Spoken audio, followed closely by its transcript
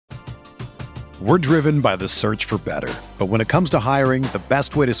We're driven by the search for better. But when it comes to hiring, the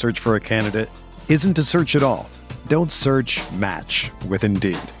best way to search for a candidate isn't to search at all. Don't search, match with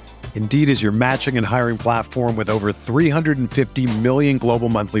Indeed. Indeed is your matching and hiring platform with over 350 million global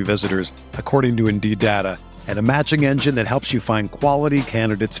monthly visitors, according to Indeed data, and a matching engine that helps you find quality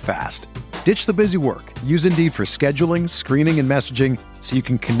candidates fast. Ditch the busy work. Use Indeed for scheduling, screening, and messaging so you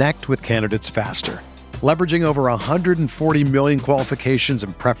can connect with candidates faster. Leveraging over 140 million qualifications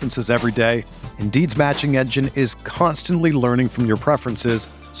and preferences every day, Indeed's matching engine is constantly learning from your preferences,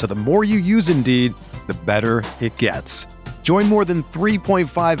 so the more you use Indeed, the better it gets. Join more than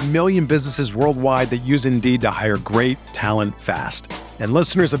 3.5 million businesses worldwide that use Indeed to hire great talent fast. And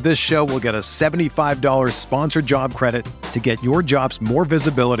listeners of this show will get a $75 sponsored job credit to get your jobs more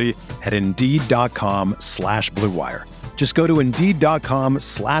visibility at Indeed.com/Blue Wire. Just go to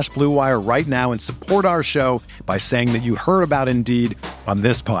Indeed.com/Blue Wire right now and support our show by saying that you heard about Indeed on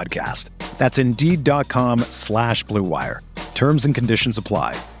this podcast. That's Indeed.com/Blue Wire. Terms and conditions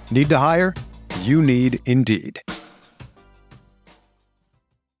apply. Need to hire? You need Indeed.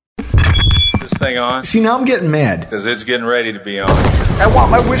 This thing on? See, now I'm getting mad. Because it's getting ready to be on. I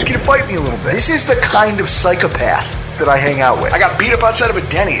want my whiskey to fight me a little bit. This is the kind of psychopath that I hang out with. I got beat up outside of a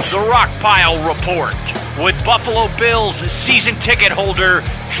Denny's. The Rockpile Report with Buffalo Bills season ticket holder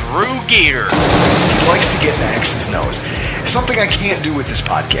Drew Gear. He likes to get in the X's nose. Something I can't do with this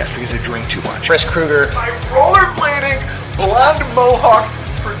podcast because I drink too much. Chris Kruger. My rollerblading, blonde mohawk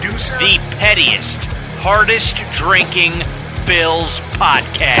producer. The pettiest, hardest drinking Bills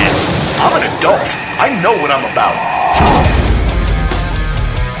podcast. I'm an adult. I know what I'm about.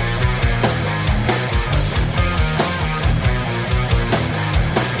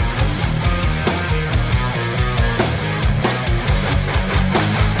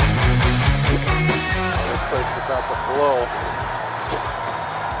 This place is about to blow.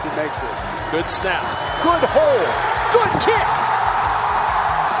 He makes this. Good snap. Good hole. Good kick.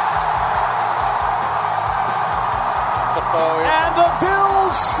 And the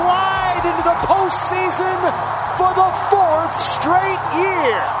Bills slide into the postseason for the fourth straight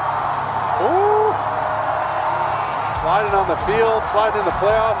year. Ooh. Sliding on the field, sliding in the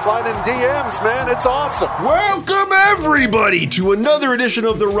playoffs, sliding in DMs, man. It's awesome. Welcome, everybody, to another edition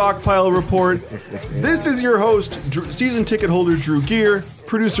of the Rockpile Report. This is your host, season ticket holder Drew Gear,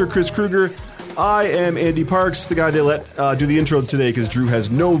 producer Chris Kruger. I am Andy Parks, the guy they let do the intro today because Drew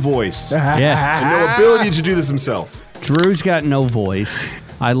has no voice. Yeah. And no ability to do this himself. Drew's got no voice.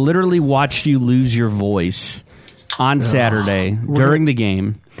 I literally watched you lose your voice on Saturday during the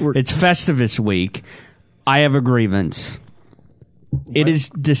game. It's Festivus week. I have a grievance. It is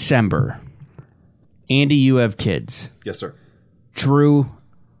December. Andy, you have kids. Yes, sir. Drew,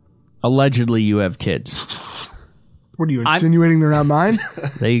 allegedly you have kids. What are you insinuating they're not mine?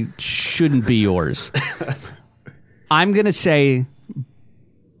 They shouldn't be yours. I'm going to say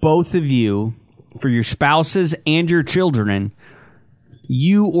both of you, for your spouses and your children,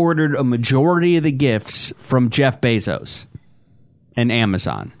 you ordered a majority of the gifts from Jeff Bezos and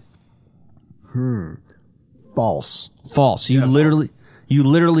Amazon. False. You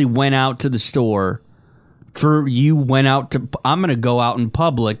literally went out to the store. You went out to. I'm going to go out in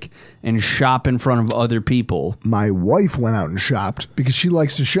public and shop in front of other people. My wife went out and shopped because she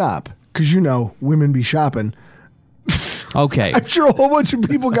likes to shop. Because, women be shopping. Okay. I'm sure a whole bunch of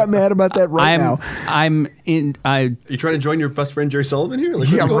people got mad about that now. Are you trying to join your best friend Jerry Sullivan here?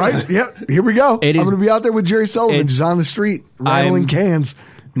 Like, yeah, right. Yeah, here we go. I'm going to be out there with Jerry Sullivan just on the street rattling cans.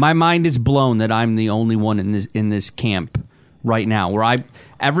 My mind is blown that I'm the only one in this camp right now where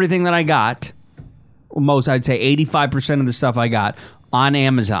everything that I got, I'd say 85% of the stuff I got on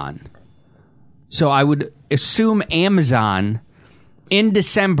Amazon. So I would assume Amazon in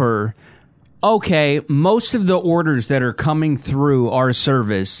December. Okay, most of the orders that are coming through our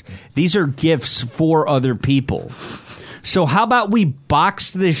service, these are gifts for other people. So how about we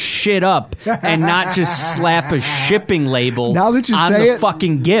box this shit up and not just slap a shipping label now that you on say the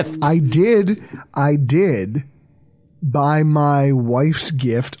fucking gift? I did buy my wife's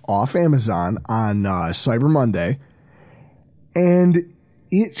gift off Amazon on Cyber Monday, and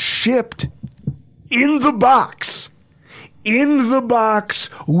it shipped in the box. In the box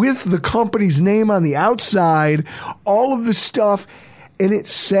with the company's name on the outside, all of the stuff, and it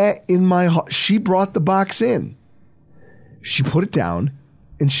sat in my. She brought the box in. She put it down,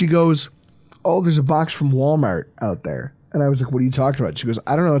 and she goes, "Oh, there's a box from Walmart out there." And I was like, "What are you talking about?" She goes,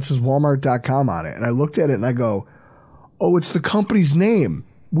 "I don't know. It says Walmart.com on it." And I looked at it, and I go, "Oh, it's the company's name,"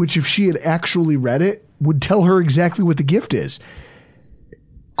 which if she had actually read it, would tell her exactly what the gift is.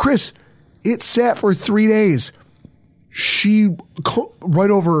 Chris, it sat for 3 days. She, right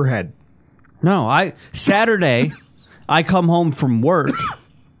over her head. No, Saturday, I come home from work,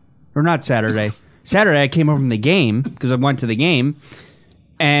 or not Saturday. Saturday, I came home from the game, because I went to the game,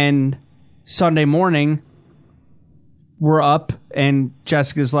 and Sunday morning, we're up, and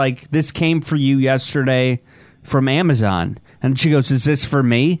Jessica's like, this came for you yesterday from Amazon. And she goes, is this for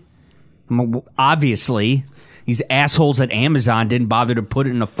me? I'm like, well, obviously. These assholes at Amazon didn't bother to put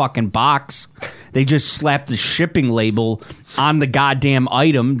it in a fucking box. They just slapped the shipping label on the goddamn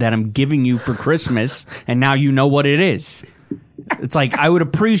item that I'm giving you for Christmas, and now you know what it is. It's like, I would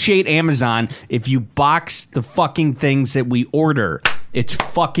appreciate Amazon if you box the fucking things that we order. It's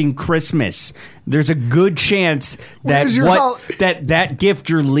fucking Christmas. There's a good chance that that gift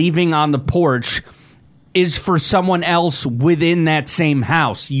you're leaving on the porch is for someone else within that same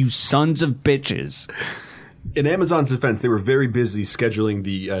house, you sons of bitches. In Amazon's defense, they were very busy scheduling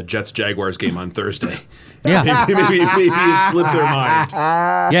the Jets-Jaguars game on Thursday. Yeah. maybe it slipped their mind.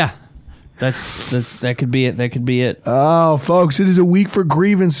 Yeah. That could be it. That could be it. Oh, folks, it is a week for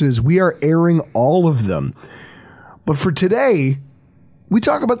grievances. We are airing all of them. But for today, we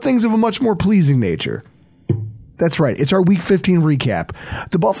talk about things of a much more pleasing nature. That's right. It's our Week 15 recap.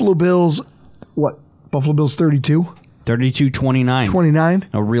 The Buffalo Bills, what? Buffalo Bills 32? 32-29. 29?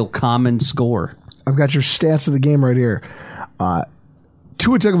 A real common score. I've got your stats of the game right here.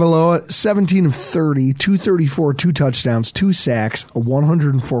 Tua Tagovailoa, 17 of 30, 234, 2 touchdowns, 2 sacks, a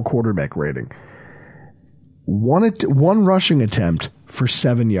 104 quarterback rating. One rushing attempt for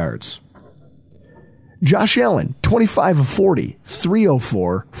 7 yards. Josh Allen, 25 of 40,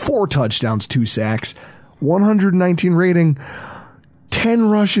 304, 4 touchdowns, 2 sacks, 119 rating, 10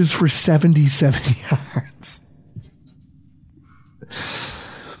 rushes for 77 yards.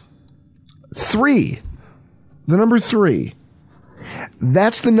 3. The number 3.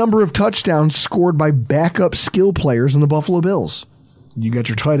 That's the number of touchdowns scored by backup skill players in the Buffalo Bills. You got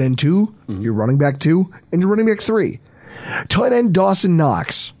your tight end 2, your running back 2, and your running back 3. Tight end Dawson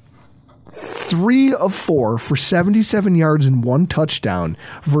Knox, 3 of 4 for 77 yards and 1 touchdown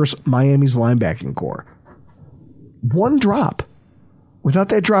versus Miami's linebacking core. 1 drop. Without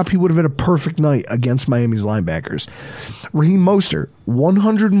that drop, he would have had a perfect night against Miami's linebackers. Raheem Mostert,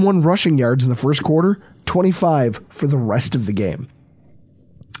 101 rushing yards in the first quarter, 25 for the rest of the game.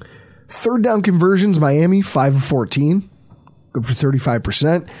 Third down conversions, Miami, 5 of 14, good for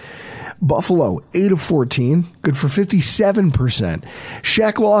 35%. Buffalo, 8 of 14, good for 57%.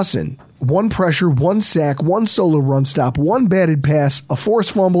 Shaq Lawson, 1 pressure, 1 sack, 1 solo run stop, 1 batted pass, a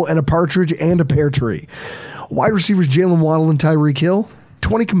forced fumble, and a partridge and a pear tree. Wide receivers Jalen Waddle and Tyreek Hill,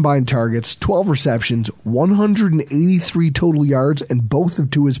 20 combined targets, 12 receptions, 183 total yards, and both of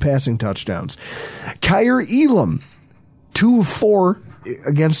Tua's passing touchdowns. Kyer Elam, 2 of 4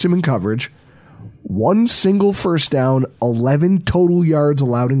 against him in coverage, 1 single first down, 11 total yards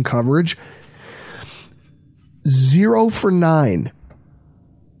allowed in coverage, 0 for 9.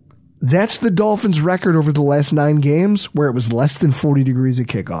 That's the Dolphins' record over the last 9 games, where it was less than 40 degrees at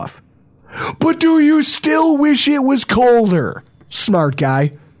kickoff. But do you still wish it was colder? Smart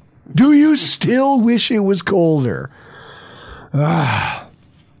guy. Do you still wish it was colder?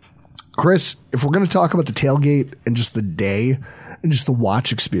 Chris, if we're going to talk about the tailgate and just the day and just the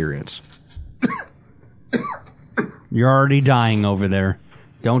watch experience. You're already dying over there.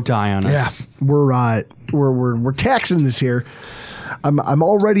 Don't die on us. Yeah, we're taxing this here. I'm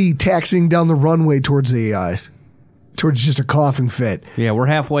already taxing down the runway towards just a coughing fit. Yeah, we're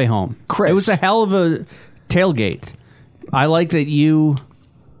halfway home. Chris. It was a hell of a tailgate. I like that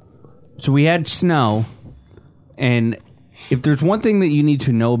so we had snow, and if there's one thing that you need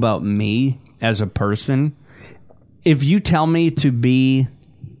to know about me as a person, if you tell me to be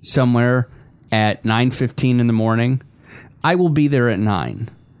somewhere at 9:15 in the morning, I will be there at 9.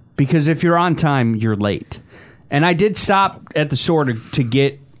 Because if you're on time, you're late. And I did stop at the store to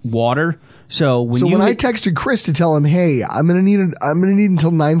get water. So when I texted Chris to tell him, hey, I'm gonna need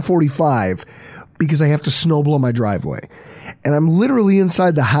until 9:45 because I have to snow blow my driveway, and I'm literally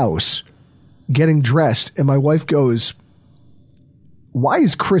inside the house getting dressed, and my wife goes, "Why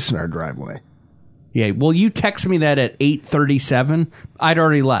is Chris in our driveway?" Yeah, well, you text me that at 8:37. I'd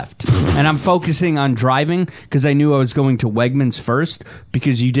already left, and I'm focusing on driving because I knew I was going to Wegmans first.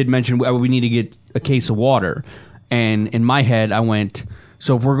 Because you did mention we need to get a case of water, and in my head I went,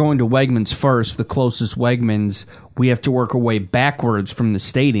 so if we're going to Wegmans first, the closest Wegmans, we have to work our way backwards from the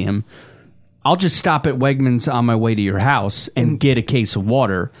stadium. I'll just stop at Wegmans on my way to your house and get a case of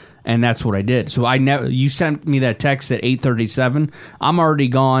water, and that's what I did. So you sent me that text at 8:37. I'm already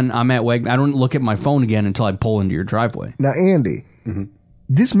gone. I'm at Wegmans. I don't look at my phone again until I pull into your driveway. Now, Andy,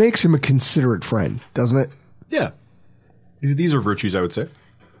 this makes him a considerate friend, doesn't it? Yeah. These are virtues, I would say.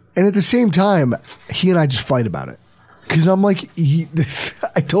 And at the same time, he and I just fight about it. Because I'm like,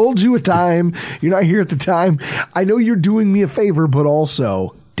 I told you a time. You're not here at the time. I know you're doing me a favor, but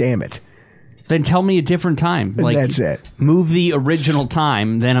also, damn it. Then tell me a different time. And that's it. Move the original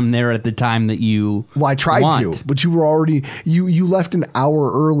time, then I'm there at the time that you Well, I tried want. to, but you were already, you left an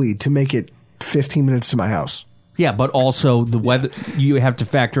hour early to make it 15 minutes to my house. Yeah, but also the weather, you have to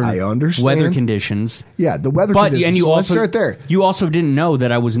factor in I understand. weather conditions. Yeah, the weather But conditions. and you So also let's start there. You also didn't know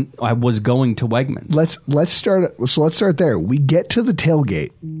that I was going to Wegmans. Let's start there. We get to the tailgate.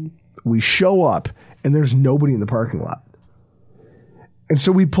 We show up, and there's nobody in the parking lot. And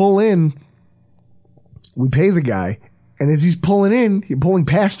so we pull in. We pay the guy, and as he's pulling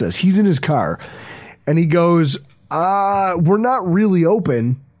past us, he's in his car, and he goes, "We're not really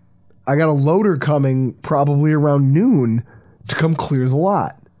open. I got a loader coming probably around noon to come clear the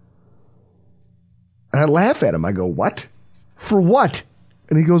lot." And I laugh at him. I go, "What? For what?"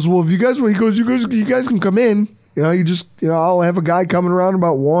 And he goes, "Well, if you guys can come in. I'll have a guy coming around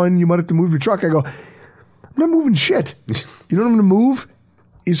about 1. You might have to move your truck." I go, "I'm not moving shit. You know what I'm going to move?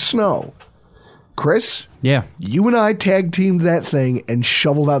 Is snow." Chris? Yeah. You and I tag teamed that thing and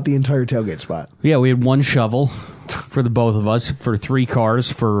shoveled out the entire tailgate spot. Yeah, we had one shovel for the both of us, for 3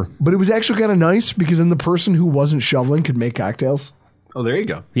 cars, But it was actually kind of nice because then the person who wasn't shoveling could make cocktails. Oh, there you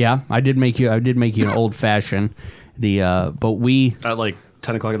go. Yeah, I did make you an old fashioned. But we At like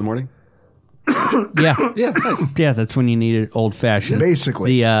 10 o'clock in the morning? Yeah. Yeah, nice. Yeah, that's when you need it old fashioned.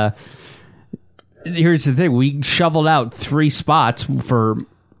 Basically. Here's the thing. We shoveled out 3 spots for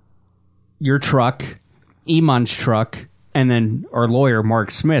your truck, Iman's truck, and then our lawyer,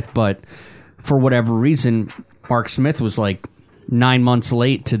 Mark Smith. But for whatever reason, Mark Smith was like 9 months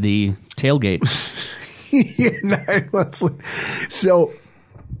late to the tailgate. Yeah, 9 months late. So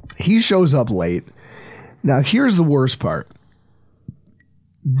he shows up late. Now, here's the worst part.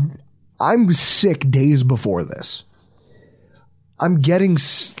 I'm sick days before this. I'm getting,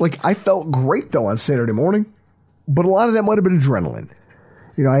 I felt great though on Saturday morning, but a lot of that might have been adrenaline.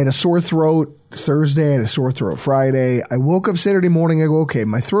 I had a sore throat Thursday, I had a sore throat Friday. I woke up Saturday morning, I go, okay,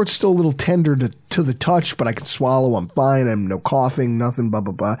 my throat's still a little tender to the touch, but I can swallow, I'm fine, I'm no coughing, nothing, blah,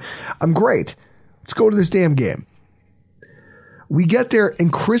 blah, blah. I'm great. Let's go to this damn game. We get there,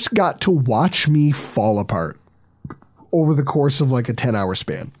 and Chris got to watch me fall apart over the course of like a 10-hour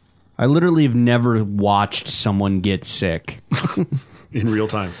span. I literally have never watched someone get sick. In real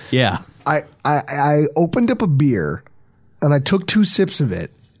time. Yeah. I opened up a beer, and I took 2 sips of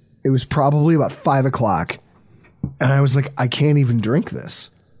it. It was probably about 5 o'clock. And I was like, I can't even drink this.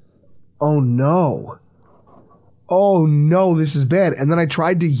 Oh, no. Oh, no, this is bad. And then I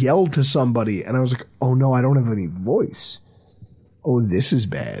tried to yell to somebody, and I was like, oh, no, I don't have any voice. Oh, this is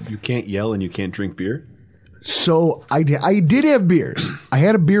bad. You can't yell and you can't drink beer? So I did have beers. I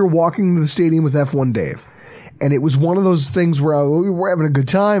had a beer walking to the stadium with F1 Dave. And it was one of those things where we're having a good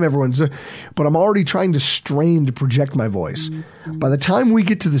time, but I'm already trying to strain to project my voice. By the time we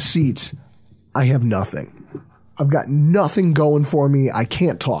get to the seats, I have nothing. I've got nothing going for me. I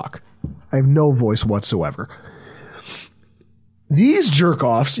can't talk. I have no voice whatsoever. These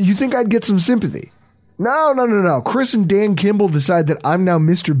jerk-offs, you think I'd get some sympathy. No. Chris and Dan Kimball decide that I'm now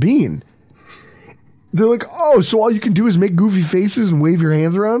Mr. Bean. They're like, oh, so all you can do is make goofy faces and wave your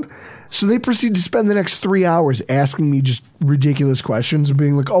hands around? So they proceed to spend the next 3 hours asking me just ridiculous questions and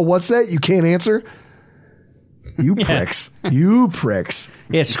being like, oh, what's that? You can't answer? You pricks. You pricks.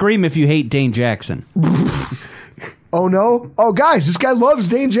 Yeah, scream if you hate Dane Jackson. Oh, no? Oh, guys, this guy loves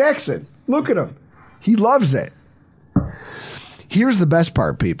Dane Jackson. Look at him. He loves it. Here's the best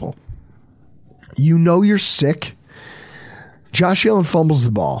part, people. You know you're sick. Josh Allen fumbles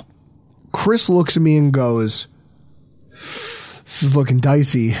the ball. Chris looks at me and goes, this is looking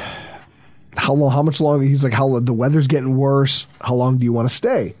dicey. How much longer? He's like, the weather's getting worse. How long do you want to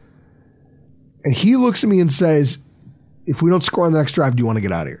stay? And he looks at me and says, if we don't score on the next drive, do you want to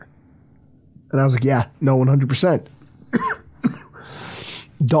get out of here? And I was like, yeah, no, 100%.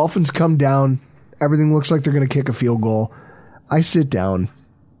 Dolphins come down. Everything looks like they're going to kick a field goal. I sit down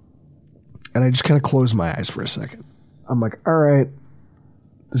and I just kind of close my eyes for a second. I'm like, all right,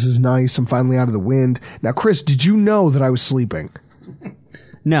 this is nice. I'm finally out of the wind. Now, Chris, did you know that I was sleeping?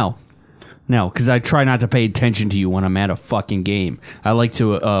 No, because I try not to pay attention to you when I'm at a fucking game. I like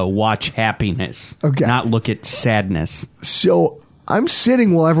to watch happiness, not look at sadness. So I'm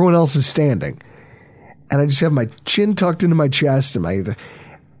sitting while everyone else is standing, and I just have my chin tucked into my chest, and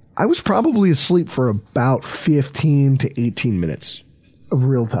I was probably asleep for about 15 to 18 minutes of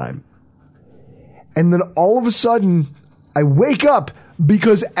real time. And then all of a sudden, I wake up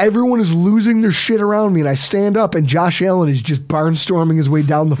because everyone is losing their shit around me, and I stand up, and Josh Allen is just barnstorming his way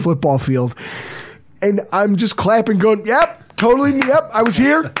down the football field, and I'm just clapping, going, "Yep, totally, yep, I was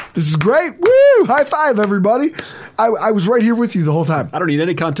here. This is great. Woo! High five, everybody. I was right here with you the whole time." I don't need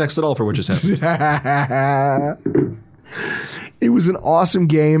any context at all for what just happened. It was an awesome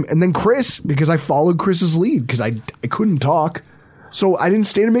game. And then Chris, because I followed Chris's lead, because I couldn't talk, so I didn't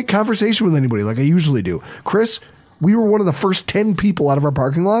stay to make conversation with anybody like I usually do. Chris, we were one of the first 10 people out of our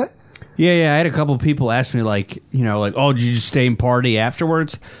parking lot. Yeah. I had a couple of people ask me, like, oh, did you just stay and party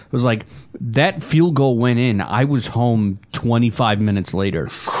afterwards? It was like, that field goal went in. I was home 25 minutes later.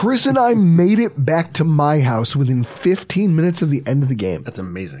 Chris and I made it back to my house within 15 minutes of the end of the game. That's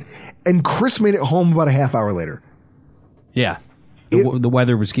amazing. And Chris made it home about a half hour later. Yeah. The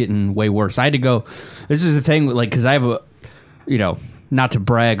weather was getting way worse. I had to go. This is the thing, like, because I have a, not to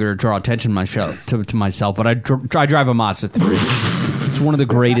brag or draw attention to myself, but I drive a Mazda 3. It's one of the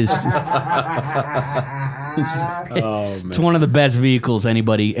greatest. It's one of the best vehicles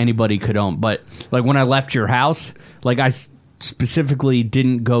anybody could own. But like when I left your house, like I specifically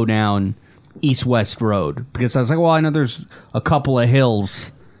didn't go down East-West Road because I was like, well, I know there's a couple of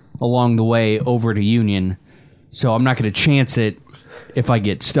hills along the way over to Union, so I'm not going to chance it if I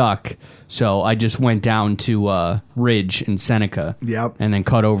get stuck. So I just went down to Ridge in Seneca, and then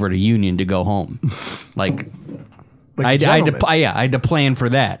cut over to Union to go home. I had to plan for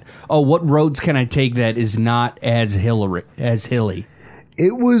that. Oh, what roads can I take that is not as hilly?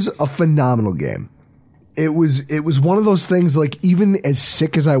 It was a phenomenal game. It was one of those things, like, even as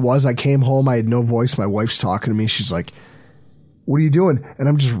sick as I came home, I had no voice. My wife's talking to me. She's like, "What are you doing?" And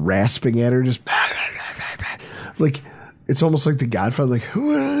I'm just rasping at her, just like, it's almost like The Godfather, like,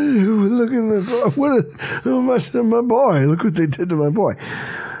 look at my boy. Look what they did to my boy.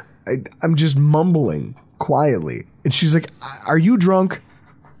 I'm just mumbling quietly. And she's like, "Are you drunk?"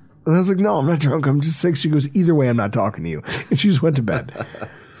 And I was like, "No, I'm not drunk. I'm just sick." She goes, "Either way, I'm not talking to you." And she just went to bed.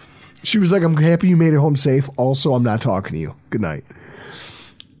 She was like, "I'm happy you made it home safe. Also, I'm not talking to you. Good night."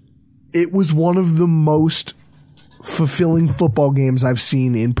 It was one of the most fulfilling football games I've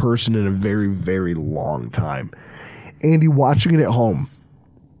seen in person in a very, very long time. Andy, watching it at home,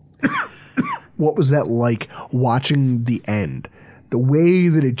 what was that like, watching the end? The way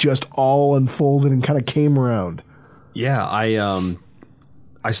that it just all unfolded and kind of came around. Yeah,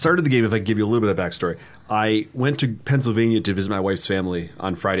 I started the game, if I can give you a little bit of backstory. I went to Pennsylvania to visit my wife's family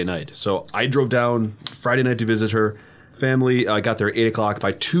on Friday night. So I drove down Friday night to visit her family. I got there at 8 o'clock.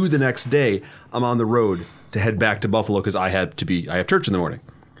 By 2 the next day, I'm on the road to head back to Buffalo because I have church in the morning.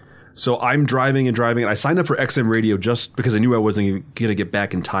 So I'm driving, and I signed up for XM radio just because I knew I wasn't going to get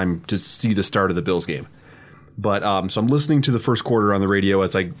back in time to see the start of the Bills game. But so I'm listening to the first quarter on the radio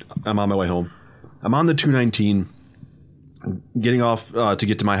as I'm on my way home. I'm on the 219, getting off to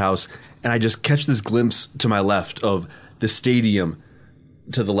get to my house, and I just catch this glimpse to my left of the stadium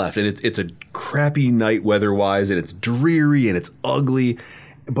to the left. And it's a crappy night weather-wise, and it's dreary, and it's ugly.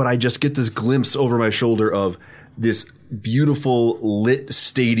 But I just get this glimpse over my shoulder of this beautiful lit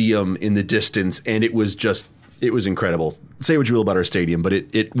stadium in the distance, and it was incredible. Say what you will about our stadium, but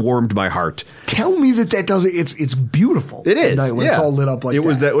it warmed my heart. Tell me that doesn't. It's beautiful. It is. Night when it's all lit up like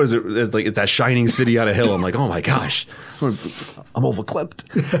that. It's like that shining city on a hill. I'm like, oh my gosh, I'm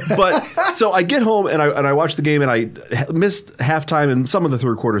overclipped. But so I get home and I watch the game, and I missed halftime and some of the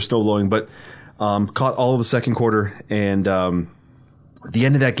third quarter snow blowing, but caught all of the second quarter, and the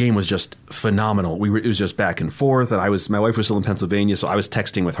end of that game was just phenomenal. It was just back and forth, and my wife was still in Pennsylvania, so I was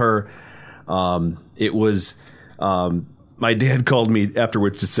texting with her. It was my dad called me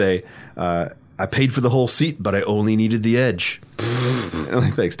afterwards to say, "I paid for the whole seat, but I only needed the edge." I'm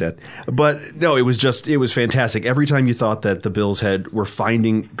like, "Thanks, Dad." But no, it was fantastic. Every time you thought that the Bills were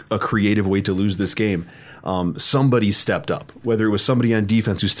finding a creative way to lose this game, somebody stepped up. Whether it was somebody on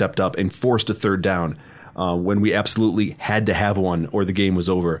defense who stepped up and forced a third down when we absolutely had to have one, or the game was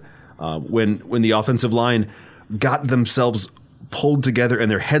over. When the offensive line got themselves pulled together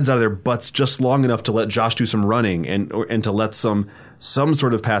and their heads out of their butts just long enough to let Josh do some running and to let some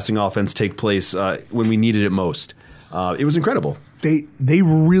sort of passing offense take place when we needed it most. It was incredible. They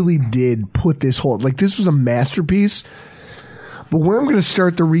really did put this whole, like, this was a masterpiece. But where I'm going to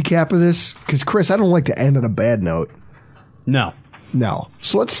start the recap of this, because Chris, I don't like to end on a bad note. No.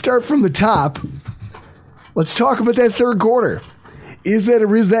 So let's start from the top. Let's talk about that third quarter. Is that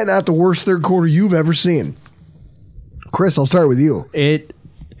or is that not the worst third quarter you've ever seen? Chris, I'll start with you.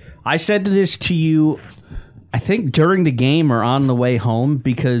 I said this to you, I think during the game or on the way home,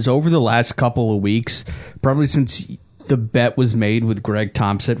 because over the last couple of weeks, probably since the bet was made with Greg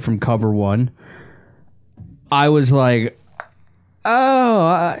Thompson from Cover One, I was like, Oh,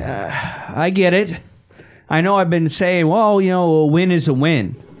 I get it. I know I've been saying, well, a win is a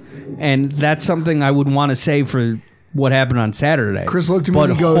win. And that's something I would want to say for what happened on Saturday. Chris looked at me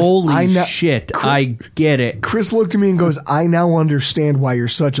and he goes, holy shit, I get it. Chris looked at me and goes, I now understand why you're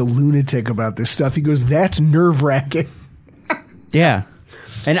such a lunatic about this stuff. He goes, that's nerve-wracking. Yeah.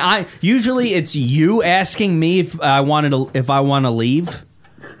 And usually it's you asking me if I want to leave.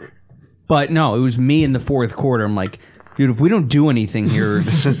 But no, it was me in the fourth quarter. I'm like, dude, if we don't do anything here, you're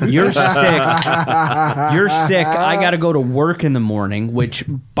sick. You're sick. I got to go to work in the morning, which,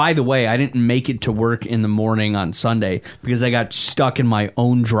 by the way, I didn't make it to work in the morning on Sunday because I got stuck in my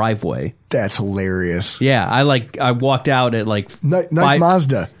own driveway. That's hilarious. Yeah, I walked out at nice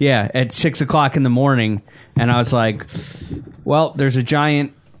Mazda. Yeah, at 6 o'clock in the morning, and I was like, well, there's a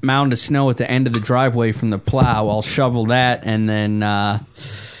giant mound of snow at the end of the driveway from the plow. I'll shovel that and then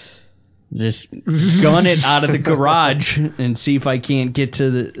just gun it out of the garage and see if I can't get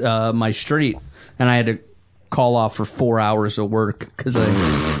to my street. And I had to call off for 4 hours of work because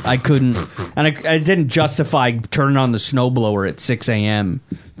I couldn't. And I didn't justify turning on the snowblower at 6 a.m.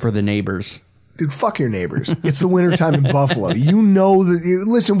 for the neighbors. Dude, fuck your neighbors. It's the wintertime in Buffalo. You know that.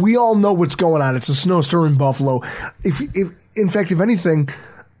 Listen, we all know what's going on. It's a snowstorm in Buffalo. If anything,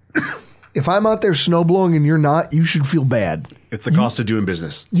 if I'm out there snowblowing and you're not, you should feel bad. It's the cost of doing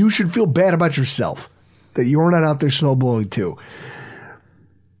business. You should feel bad about yourself that you're not out there snowblowing too.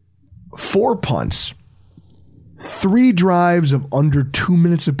 4 punts, 3 drives of under 2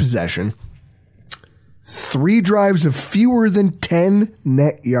 minutes of possession, 3 drives of fewer than 10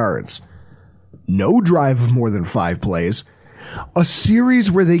 net yards, no drive of more than 5 plays, a series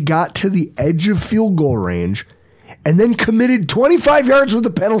where they got to the edge of field goal range and then committed 25 yards with the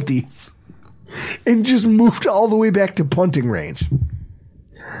penalties and just moved all the way back to punting range.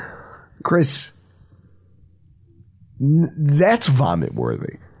 Chris, that's vomit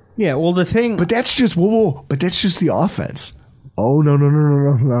worthy. Yeah, well, the thing... But that's just but that's just the offense. Oh, no.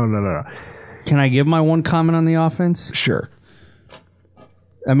 Can I give my one comment on the offense? Sure.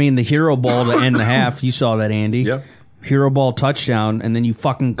 I mean, the hero ball to end the half, you saw that, Andy. Yep. Hero ball touchdown, and then you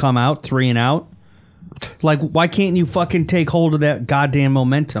fucking come out 3 and out. Like, why can't you fucking take hold of that goddamn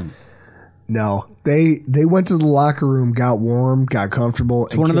momentum? No, they went to the locker room, got warm, got comfortable.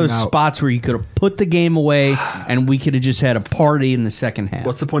 It's one of those spots where you could have put the game away and we could have just had a party in the second half.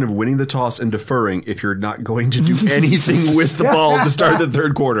 What's the point of winning the toss and deferring if you're not going to do anything with the ball to start the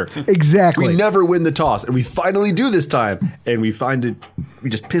third quarter? Exactly. We never win the toss, and we finally do this time, and we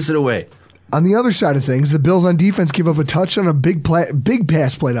just piss it away. On the other side of things, the Bills on defense give up a touch on a big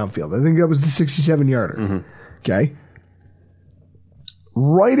pass play downfield. I think that was the 67-yarder. Mm-hmm. Okay.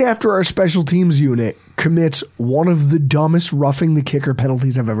 Right after our special teams unit commits one of the dumbest roughing the kicker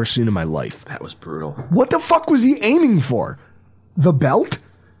penalties I've ever seen in my life. That was brutal. What the fuck was he aiming for? The belt?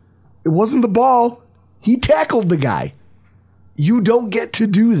 It wasn't the ball. He tackled the guy. You don't get to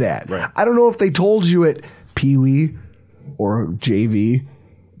do that. Right. I don't know if they told you at Pee Wee or JV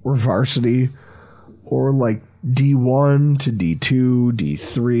or varsity or like D1 to D2,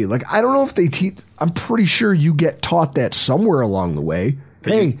 D3. Like, I don't know if they teach. I'm pretty sure you get taught that somewhere along the way.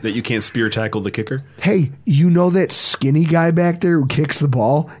 That you can't spear tackle the kicker? Hey, you know that skinny guy back there who kicks the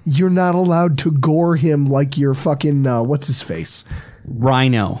ball? You're not allowed to gore him like you're fucking, what's his face?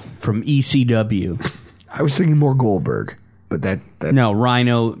 Rhino from ECW. I was thinking more Goldberg, but that No,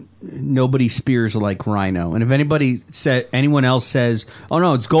 Rhino, nobody spears like Rhino. And if anyone else says, oh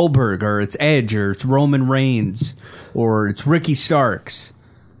no, it's Goldberg, or it's Edge, or it's Roman Reigns, or it's Ricky Starks.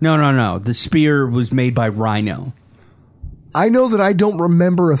 No. The spear was made by Rhino. I know that I don't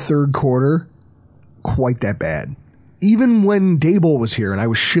remember a third quarter quite that bad. Even when Dable was here and I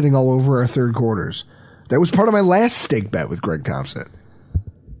was shitting all over our third quarters. That was part of my last stake bet with Greg Thompson.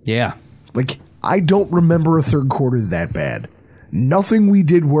 Yeah. Like, I don't remember a third quarter that bad. Nothing we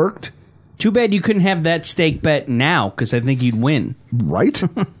did worked. Too bad you couldn't have that stake bet now, because I think you'd win. Right?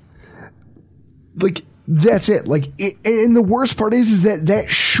 Like, that's it. Like, and the worst part is that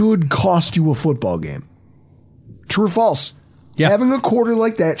should cost you a football game. True or false? Yeah. Having a quarter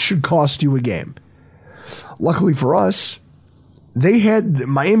like that should cost you a game. Luckily for us,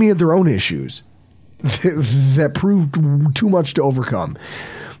 Miami had their own issues that proved too much to overcome.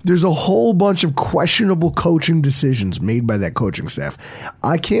 There's a whole bunch of questionable coaching decisions made by that coaching staff.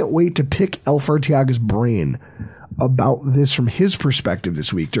 I can't wait to pick El Fartiaga's brain about this from his perspective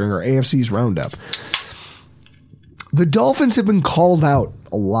this week during our AFC's roundup. The Dolphins have been called out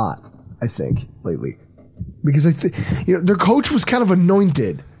a lot, I think, lately. Because their coach was kind of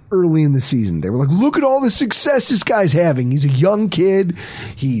anointed early in the season. They were like, look at all the success this guy's having. He's a young kid.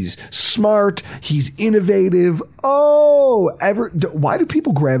 He's smart. He's innovative. Why do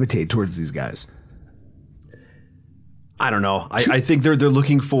people gravitate towards these guys? I don't know. I think they're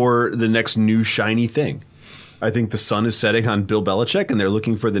looking for the next new shiny thing. I think the sun is setting on Bill Belichick, and they're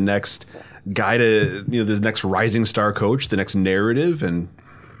looking for the next guy to, the next rising star coach, the next narrative, and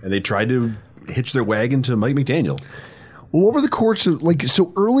they tried to hitch their wagon to Mike McDaniel. Well, over the course of,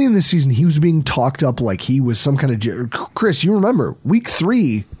 so early in the season, he was being talked up like he was some kind of... Chris, you remember, week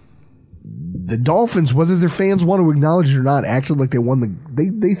 3, the Dolphins, whether their fans want to acknowledge it or not, acted like they won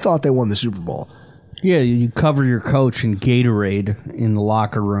they thought they won the Super Bowl. Yeah, you cover your coach in Gatorade in the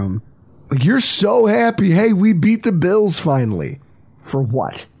locker room. Like, you're so happy. Hey, we beat the Bills finally. For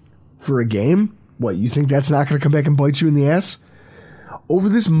what? For a game? What, you think that's not going to come back and bite you in the ass? Over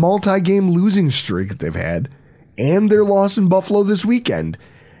this multi-game losing streak that they've had, and their loss in Buffalo this weekend,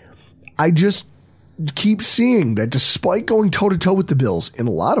 I just keep seeing that despite going toe-to-toe with the Bills in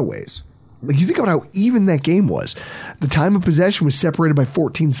a lot of ways, like, you think about how even that game was. The time of possession was separated by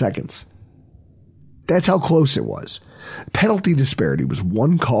 14 seconds. That's how close it was. Penalty disparity was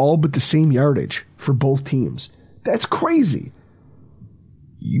one call, but the same yardage for both teams. That's crazy.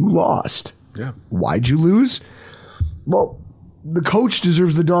 You lost. Yeah. Why'd you lose? Well, the coach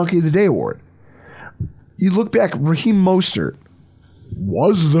deserves the Donkey of the Day award. You look back, Raheem Mostert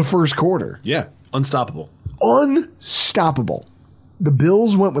was the first quarter. Yeah. Unstoppable. Unstoppable. The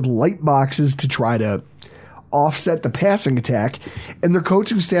Bills went with light boxes to try to offset the passing attack, and their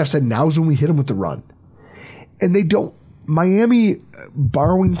coaching staff said, now's when we hit them with the run. And they don't. Miami,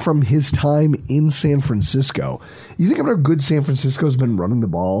 borrowing from his time in San Francisco, you think about how good San Francisco's been running the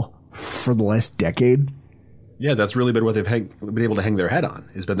ball for the last decade? Yeah, that's really been what they've been able to hang their head on,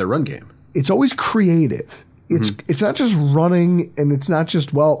 has been their run game. It's always creative. It's not just running, and it's not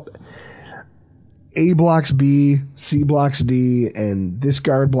just, A blocks B, C blocks D, and this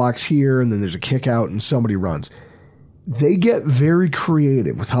guard blocks here, and then there's a kick out and somebody runs. They get very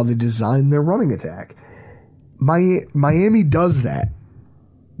creative with how they design their running attack. Miami does that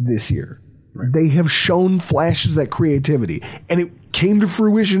this year. Right. They have shown flashes of that creativity, and it came to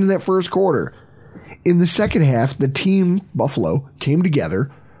fruition in that first quarter. In the second half, the team, Buffalo, came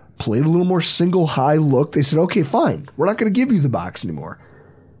together, played a little more single high look. They said, okay, fine, we're not going to give you the box anymore.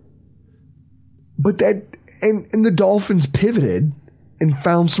 But and the Dolphins pivoted and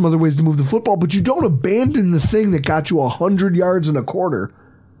found some other ways to move the football, but you don't abandon the thing that got you 100 yards in a quarter.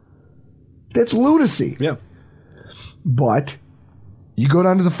 That's lunacy. Yeah. But you go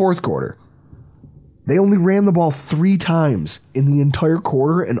down to the fourth quarter. They only ran the ball 3 times in the entire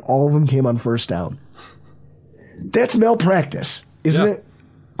quarter, and all of them came on first down. That's malpractice, isn't it?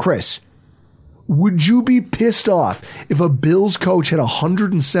 Chris, would you be pissed off if a Bills coach had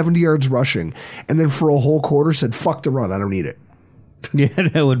 170 yards rushing and then for a whole quarter said, fuck the run, I don't need it? Yeah,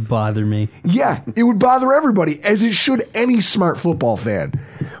 that would bother me. Yeah, it would bother everybody, as it should any smart football fan.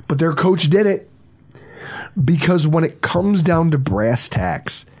 But their coach did it. Because when it comes down to brass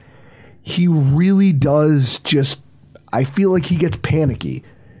tacks, he really does just, I feel like he gets panicky.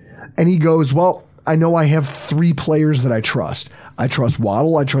 And he goes, well, I know I have 3 players that I trust. I trust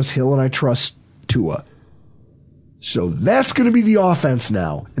Waddle, I trust Hill, and I trust Tua. So that's going to be the offense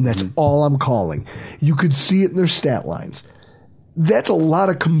now, and that's all I'm calling. You could see it in their stat lines. That's a lot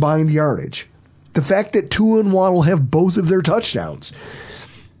of combined yardage. The fact that Tua and Waddle have both of their touchdowns.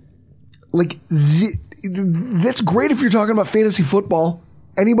 That's great if you're talking about fantasy football.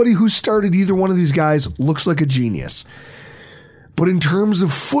 Anybody who started either one of these guys looks like a genius. But in terms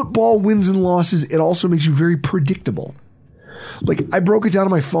of football wins and losses, it also makes you very predictable. I broke it down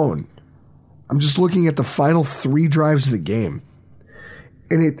on my phone. I'm just looking at the final 3 drives of the game.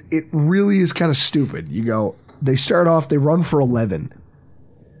 And it really is kind of stupid. You go, they start off, they run for 11.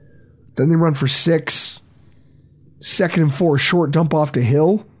 Then they run for 6. 2nd and 4, short dump off to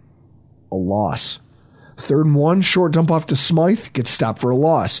Hill. A loss. 3rd and 1, short dump off to Smythe, gets stopped for a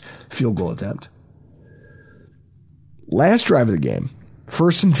loss. Field goal attempt. Last drive of the game,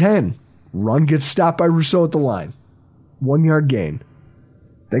 1st and 10, run gets stopped by Rousseau at the line. 1 yard gain.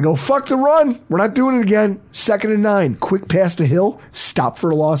 They go, fuck the run, we're not doing it again. 2nd and 9, quick pass to Hill, stopped for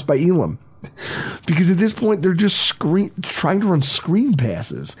a loss by Elam. Because at this point, they're just trying to run screen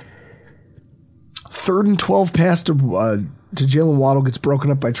passes. 3rd and 12 pass to Jalen Waddle gets broken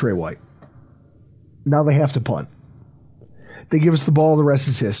up by Trey White. Now they have to punt. They give us the ball. The rest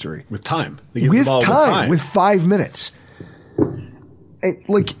is history. With time. They give us the ball with time. With 5 minutes.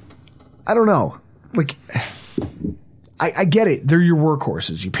 And, I don't know. I get it. They're your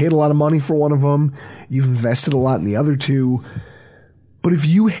workhorses. You paid a lot of money for one of them. You've invested a lot in the other 2. But if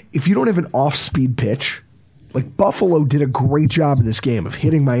you don't have an off-speed pitch, like Buffalo did a great job in this game of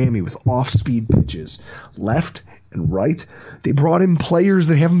hitting Miami with off-speed pitches, left and right. They brought in players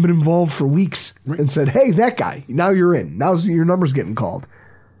that haven't been involved for weeks and said, hey, that guy, now you're in. Now your number's getting called.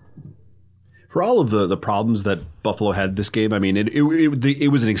 For all of the problems that Buffalo had this game, I mean, it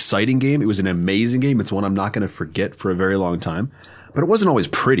was an exciting game. It was an amazing game. It's one I'm not going to forget for a very long time. But it wasn't always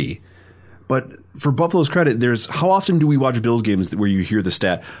pretty. But for Buffalo's credit, how often do we watch Bills games where you hear the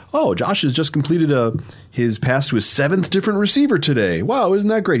stat, oh, Josh has just completed his pass to his 7th different receiver today. Wow, isn't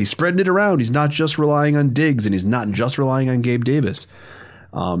that great? He's spreading it around. He's not just relying on Diggs, and he's not just relying on Gabe Davis.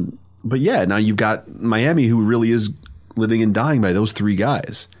 But yeah, now you've got Miami, who really is living and dying by those 3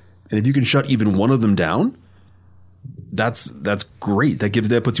 guys. And if you can shut even one of them down, that's great.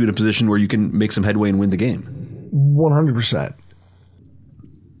 That puts you in a position where you can make some headway and win the game. 100%.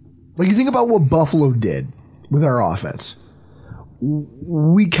 Like, you think about what Buffalo did with our offense.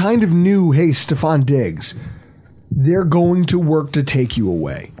 We kind of knew, hey, Stephon Diggs, they're going to work to take you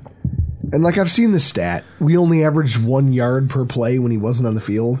away. And like I've seen the stat, we only averaged 1 yard per play when he wasn't on the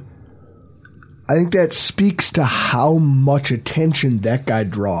field. I think that speaks to how much attention that guy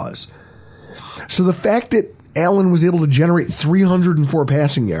draws. So the fact that Allen was able to generate 304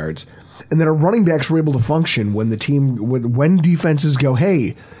 passing yards and that our running backs were able to function when when defenses go,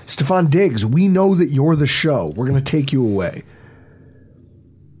 hey, Stephon Diggs, we know that you're the show. We're going to take you away.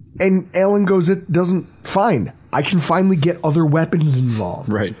 And Allen goes, it doesn't, fine. I can finally get other weapons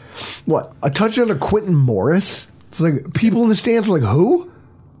involved. Right. What? A touchdown to Quentin Morris? It's like people in the stands were like, who?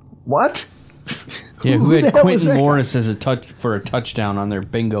 What? Yeah, who had Quentin Morris as a touchdown on their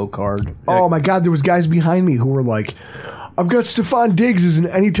bingo card? Oh my God, there was guys behind me who were like, I've got Stephon Diggs as an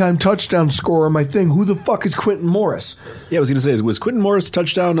anytime touchdown scorer on my thing. Who the fuck is Quentin Morris? Yeah, I was going to say, was Quentin Morris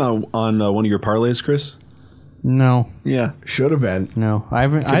touchdown on one of your parlays, Chris? No. Yeah, should have been. No, I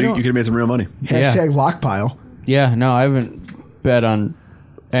haven't. You could have made some real money. Hashtag Rockpile. Yeah, no, I haven't bet on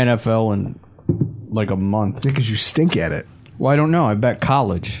NFL in like a month. Because you stink at it. Well, I don't know. I bet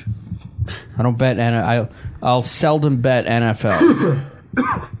college. I don't bet I'll seldom bet NFL.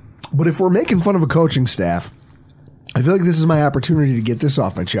 But if we're making fun of a coaching staff, I feel like this is my opportunity to get this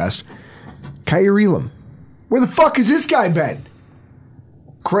off my chest. Kaiir Elam. Where the fuck has this guy been?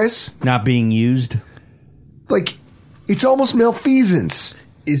 Chris? Not being used. Like, it's almost malfeasance.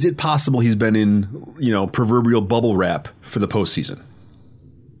 Is it possible he's been in, proverbial bubble wrap for the postseason?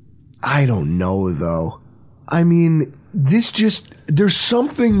 I don't know, though. I mean, there's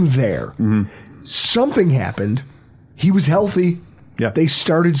something there. Mm-hmm. Something happened. He was healthy. Yeah. They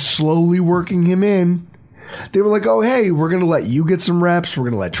started slowly working him in. They were like, oh, hey, we're going to let you get some reps. We're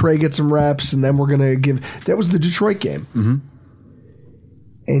going to let Trey get some reps. And then we're going to give... That was the Detroit game. Mm-hmm.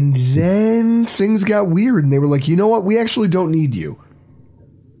 And then things got weird. And they were like, you know what? We actually don't need you.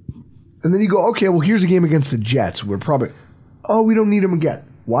 And then you go, okay, well, here's a game against the Jets. We're probably... Oh, we don't need him again.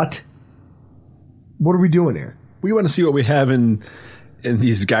 What? What are we doing here? We want to see what we have in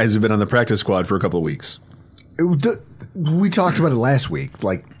these guys who've been on the practice squad for a couple of weeks. We talked about it last week.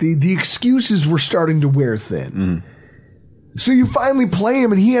 Like, the excuses were starting to wear thin. Mm. So you finally play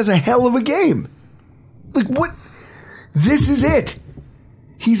him, and he has a hell of a game. Like, what? This is it.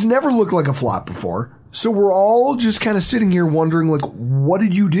 He's never looked like a flop before. So we're all just kind of sitting here wondering, like, what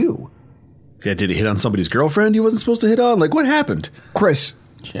did you do? Yeah, did he hit on somebody's girlfriend he wasn't supposed to hit on? Like, what happened? Chris.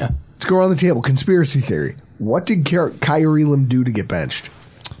 Yeah. Let's go around the table. Conspiracy theory. What did Kaiir Elam do to get benched?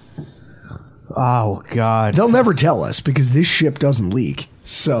 Oh, God. They'll never tell us because this ship doesn't leak.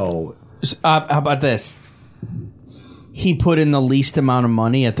 So. How about this? He put in the least amount of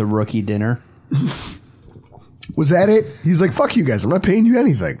money at the rookie dinner. Was that it? He's like, fuck you guys. I'm not paying you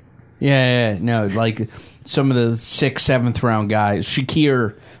anything. Yeah, no. Like some of the 6th, 7th round guys.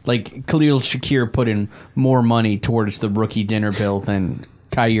 Khalil Shakir put in more money towards the rookie dinner bill than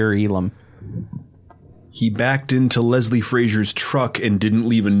Kaiir Elam. He backed into Leslie Frazier's truck and didn't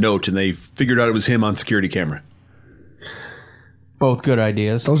leave a note, and they figured out it was him on security camera. Both good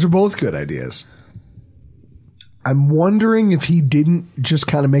ideas. Those are both good ideas. I'm wondering if he didn't just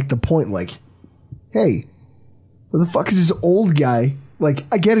kind of make the point like, hey, where the fuck is this old guy? Like,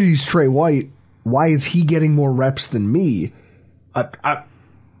 I get it, he's Trey White. Why is he getting more reps than me?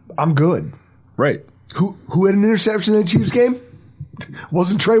 I'm good. Right. Who had an interception in the Chiefs game?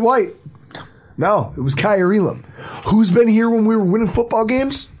 Wasn't Trey White. No, it was Kaiir Elam. Who's been here when we were winning football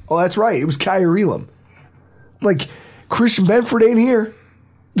games? Oh, that's right. It was Kaiir Elam. Like, Christian Benford ain't here.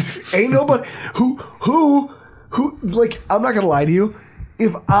 Ain't nobody. Who, like, I'm not going to lie to you.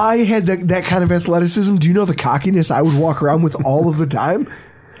 If I had that kind of athleticism, do you know the cockiness I would walk around with all of the time?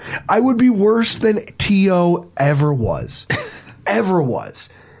 I would be worse than T.O. ever was. ever was.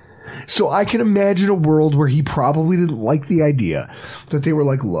 So I can imagine a world where he probably didn't like the idea that they were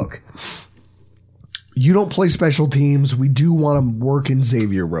like, look, you don't play special teams. We do want to work in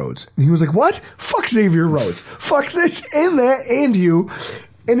Xavier Rhodes. And he was like, what? Fuck Xavier Rhodes. Fuck this and that and you.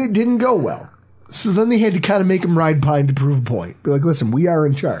 And it didn't go well. So then they had to kind of make him ride pine to prove a point. Be like, listen, we are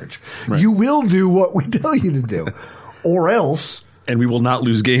in charge. Right. You will do what we tell you to do. Or else. And we will not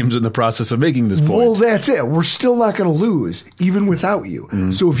lose games in the process of making this point. Well, that's it. We're still not going to lose, even without you.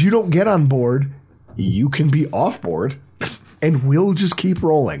 Mm. So if you don't get on board, you can be off board, and we'll just keep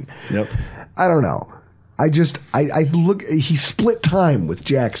rolling. Yep. I don't know. I look. He split time with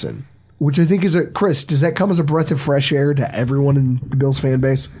Jackson, which I think is a Chris. Does that come as a breath of fresh air to everyone in the Bills fan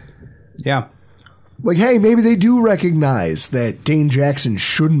base? Yeah. Like, hey, maybe they do recognize that Dane Jackson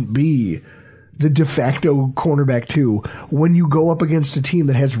shouldn't be the de facto cornerback 2 when you go up against a team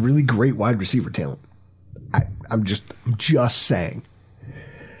that has really great wide receiver talent. I'm just saying.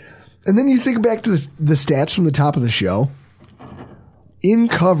 And then you think back to the stats from the top of the show. In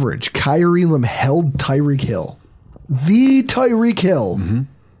coverage, Kyrie Elam held Tyreek Hill, the Tyreek Hill,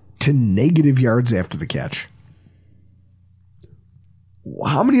 to negative yards after the catch.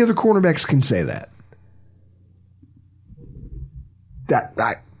 How many other cornerbacks can say that?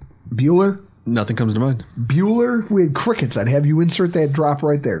 That Bueller? Nothing comes to mind. Bueller? If we had crickets, I'd have you insert that drop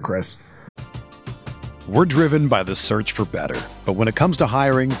right there, Chris. We're driven by the search for better. But when it comes to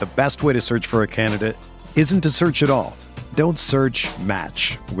hiring, the best way to search for a candidate isn't to search at all. Don't search,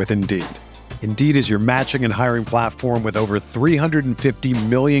 match with Indeed. Indeed is your matching and hiring platform with over 350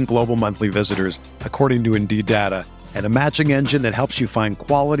 million global monthly visitors, according to Indeed data, and a matching engine that helps you find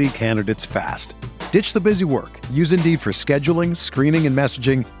quality candidates fast. Ditch the busy work. Use Indeed for scheduling, screening, and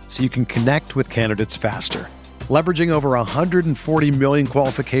messaging so you can connect with candidates faster. Leveraging over 140 million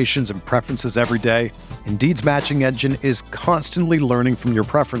qualifications and preferences every day, Indeed's matching engine is constantly learning from your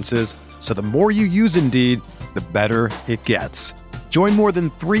preferences, so the more you use Indeed, the better it gets. Join more than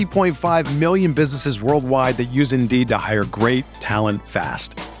 3.5 million businesses worldwide that use Indeed to hire great talent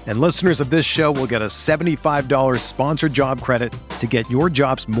fast. And listeners of this show will get a $75 sponsored job credit to get your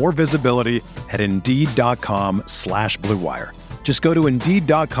jobs more visibility at Indeed.com/Blue Wire. Just go to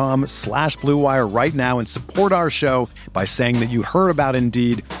Indeed.com/Blue Wire right now and support our show by saying that you heard about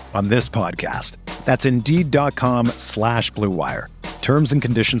Indeed on this podcast. That's Indeed.com/Blue Wire. Terms and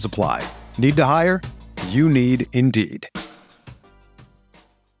conditions apply. Need to hire? You need Indeed.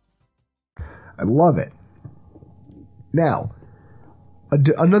 I love it. Now,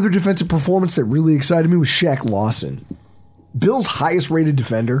 another defensive performance that really excited me was Shaq Lawson. Bill's highest rated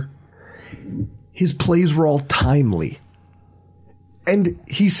defender. His plays were all timely. And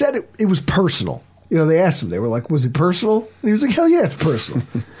he said it was personal. You know, they asked him, they were like, was it personal? And he was like, hell yeah, it's personal.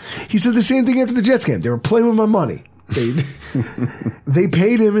 He said the same thing after the Jets game. They were playing with my money. They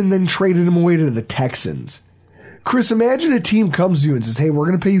paid him and then traded him away to the Texans. Chris, imagine a team comes to you and says, hey, we're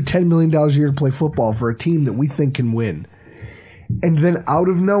going to pay you $10 million a year to play football for a team that we think can win. And then out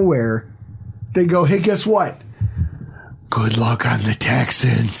of nowhere, they go, hey, guess what? Good luck on the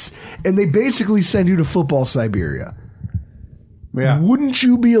Texans. And they basically send you to football Siberia. Yeah. Wouldn't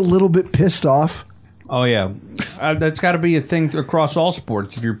you be a little bit pissed off? Oh, yeah. That's got to be a thing across all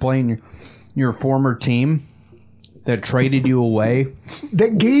sports. If you're playing your former team that traded you away.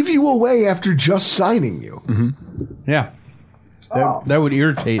 That gave you away after just signing you. Mm-hmm. Yeah. That would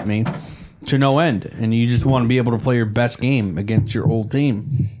irritate me to no end. And you just want to be able to play your best game against your old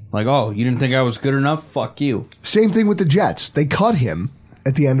team. Like, oh, you didn't think I was good enough? Fuck you. Same thing with the Jets. They cut him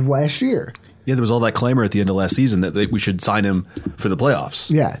at the end of last year. Yeah, there was all that clamor at the end of last season that we should sign him for the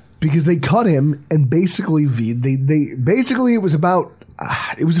playoffs. Yeah, because they cut him, and basically it was about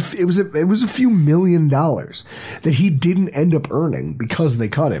it was a few $1 million that he didn't end up earning because they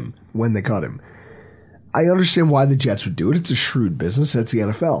cut him when they cut him. I understand why the Jets would do it. It's a shrewd business. That's the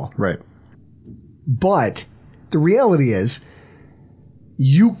NFL, right? But the reality is,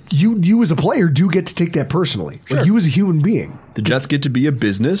 you as a player do get to take that personally. Sure. Like you as a human being. The Jets get to be a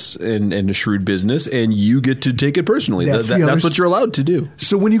business and a shrewd business, and you get to take it personally. That's what you're allowed to do.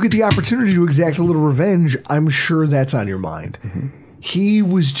 So when you get the opportunity to exact a little revenge, I'm sure that's on your mind. Mm-hmm. He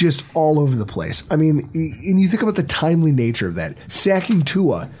was just all over the place. I mean, and you think about the timely nature of that. Sacking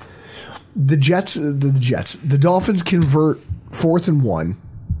Tua, the Dolphins convert 4th and 1.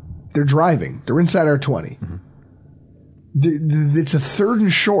 They're driving. They're inside our 20. Mm-hmm. It's a 3rd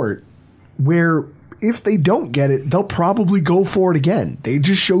and short where if they don't get it, they'll probably go for it again. They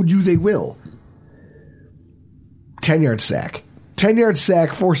just showed you they will. 10-yard sack. 10-yard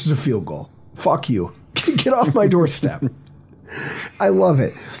sack forces a field goal. Fuck you. Get off my doorstep. I love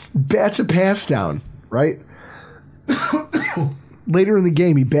it. Bats a pass down, right? Later in the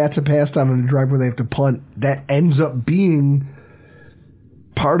game, he bats a pass down on a drive where they have to punt. That ends up being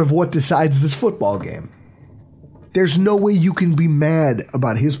part of what decides this football game. There's no way you can be mad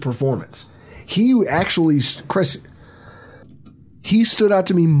about his performance. He actually, Chris, he stood out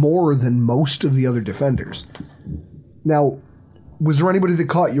to me more than most of the other defenders. Now, was there anybody that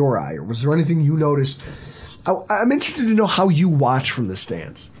caught your eye, or was there anything you noticed? I'm interested to know how you watch from the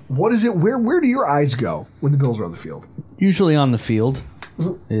stands. What is it? Where do your eyes go when the Bills are on the field? Usually on the field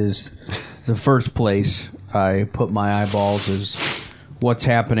is the first place I put my eyeballs, is what's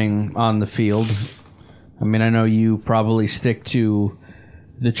happening on the field. I mean, I know you probably stick to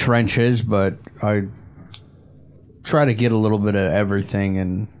the trenches, but I try to get a little bit of everything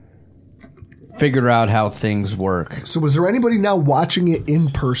and figure out how things work. So was there anybody now watching it in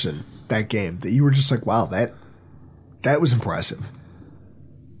person, that game, that you were just like, wow, that was impressive?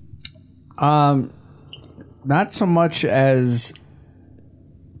 Not so much as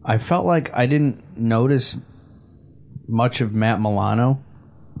I felt like I didn't notice much of Matt Milano.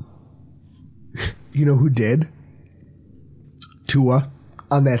 You know who did? Tua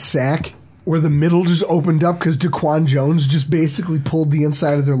on that sack where the middle just opened up because Daquan Jones just basically pulled the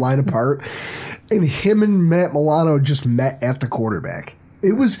inside of their line apart, and him and Matt Milano just met at the quarterback.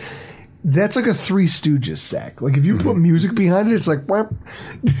 That's like a Three Stooges sack. Like if you put music behind it, it's like,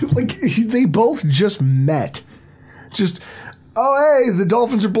 like they both just met. Just, oh, hey, the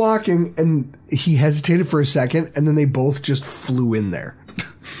Dolphins are blocking, and he hesitated for a second, and then they both just flew in there.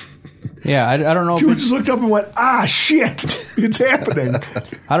 Yeah, I don't know. Tua just looked up and went, ah, shit, it's happening.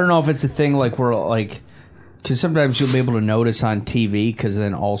 I don't know if it's a thing like we're like, because sometimes you'll be able to notice on TV because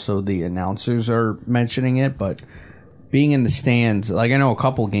then also the announcers are mentioning it, but being in the stands, like I know a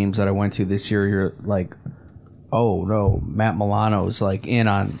couple games that I went to this year, you're like, oh no, Matt Milano's like in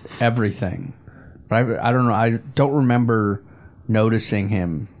on everything. But I don't know, I don't remember noticing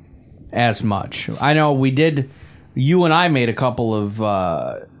him as much. I know we did, you and I made a couple of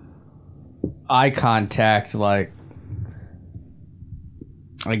eye contact, like,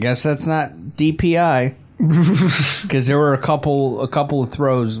 I guess that's not DPI, because there were a couple of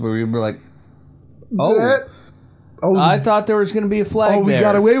throws where we were like, I thought there was going to be a flag. Oh, we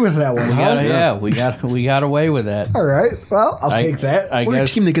got away with that one. We got away with that. All right, well, I'll take that. We're a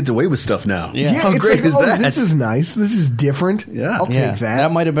team that gets away with stuff now. Yeah. How great is that? This is nice. This is different. Yeah, I'll take that.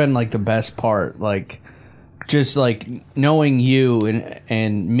 That might have been like the best part, like just like knowing you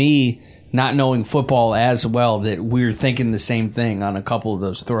and me not knowing football as well, that we're thinking the same thing on a couple of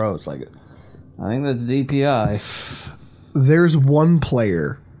those throws. Like, I think that's DPI. There's one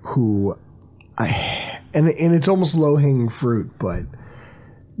player who and it's almost low-hanging fruit, but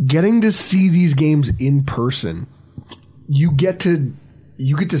getting to see these games in person, you get to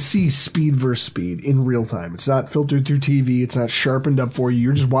see speed versus speed in real time. It's not filtered through TV. It's not sharpened up for you.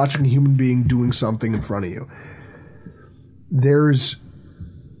 You're just watching a human being doing something in front of you. There's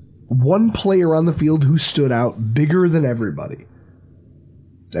one player on the field who stood out bigger than everybody.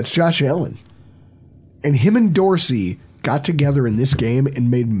 That's Josh Allen. And him and Dorsey got together in this game and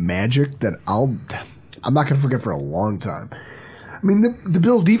made magic that I'm not going to forget for a long time. I mean, the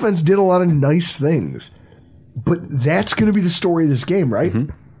Bills' defense did a lot of nice things, but that's going to be the story of this game, right?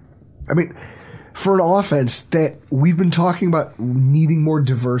 Mm-hmm. I mean, for an offense that we've been talking about needing more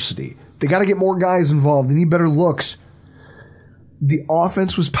diversity, they got to get more guys involved. They need better looks. The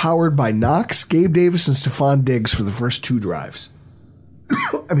offense was powered by Knox, Gabe Davis, and Stephon Diggs for the first two drives.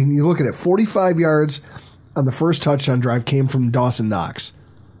 I mean, you look at it, 45 yards on the first touchdown drive came from Dawson Knox.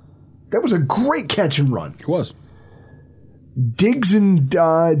 That was a great catch and run. It was. Diggs and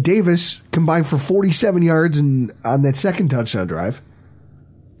Davis combined for 47 yards on that second touchdown drive.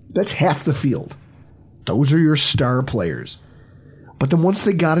 That's half the field. Those are your star players. But then once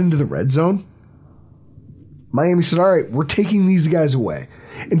they got into the red zone, Miami said, all right, we're taking these guys away.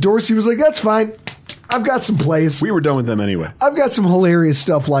 And Dorsey was like, that's fine. I've got some plays. We were done with them anyway. I've got some hilarious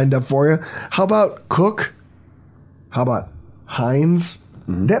stuff lined up for you. How about Cook? How about Hines?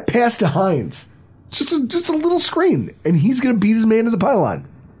 Mm-hmm. That pass to Hines. Just a little screen, and he's going to beat his man to the pylon.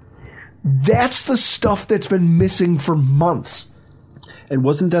 That's the stuff that's been missing for months. And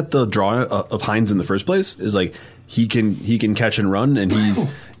wasn't that the draw of Hines in the first place? Is like he can catch and run, and he's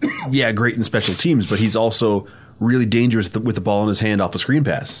great in special teams, but he's also really dangerous with the ball in his hand off a screen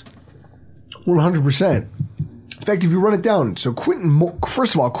pass. 100%. In fact, if you run it down, so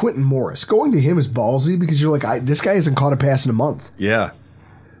first of all, Quentin Morris, going to him is ballsy because you're like, this guy hasn't caught a pass in a month. Yeah.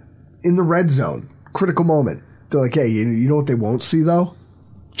 In the red zone, critical moment, they're like, hey, you know what they won't see though?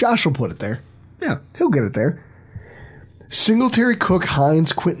 Josh will put it there. Yeah. He'll get it there. Singletary, Cook,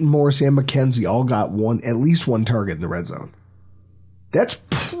 Hines, Quentin Morris, and McKenzie all got at least one target in the red zone. That's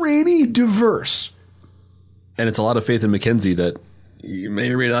pretty diverse. And it's a lot of faith in McKenzie that you may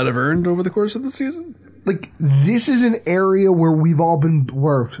or may not have earned over the course of the season. Like, this is an area where we've all been,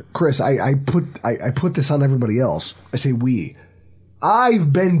 where, Chris, I put this on everybody else. I say we.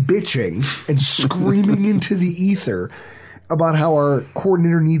 I've been bitching and screaming into the ether about how our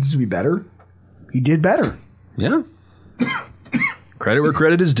coordinator needs to be better. He did better. Yeah. Credit where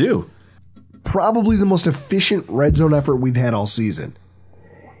credit is due. Probably the most efficient red zone effort we've had all season.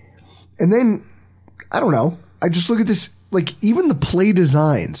 And then, I don't know, I just look at this, like, even the play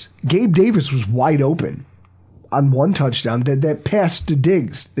designs. Gabe Davis was wide open on one touchdown. That pass to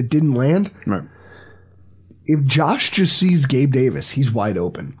Diggs that didn't land. Right. If Josh just sees Gabe Davis, he's wide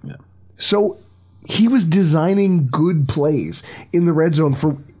open. Yeah. So he was designing good plays in the red zone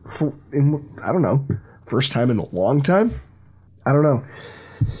for I don't know, first time in a long time? I don't know.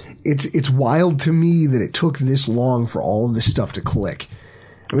 It's wild to me that it took this long for all of this stuff to click.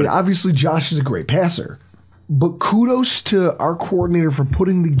 I mean, obviously Josh is a great passer, but kudos to our coordinator for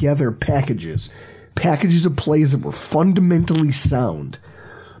putting together packages of plays that were fundamentally sound.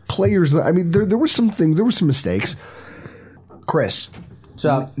 Players, I mean, there were some things, there were some mistakes. Chris,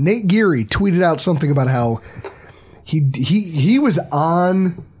 so Nate Geary tweeted out something about how he was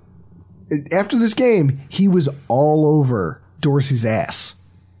on, after this game, he was all over Dorsey's ass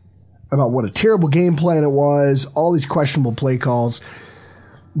about what a terrible game plan it was, all these questionable play calls.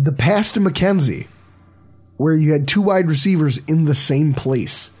 The pass to McKenzie, where you had two wide receivers in the same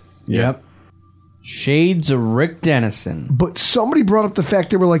place. Yep. Shades of Rick Dennison. But somebody brought up the fact,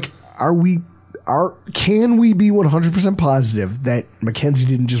 they were like, can we be 100% positive that McKenzie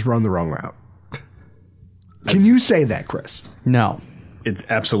didn't just run the wrong route? Can you say that, Chris? No. It's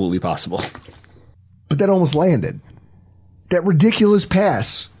absolutely possible. But that almost landed. That ridiculous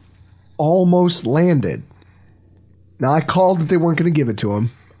pass almost landed. Now, I called that they weren't going to give it to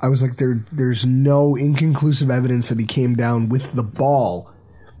him. I was like, there's no inconclusive evidence that he came down with the ball.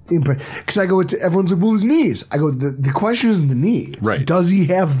 Because I go, everyone's like, well, his knees. I go, the question isn't the knee. Right. Does he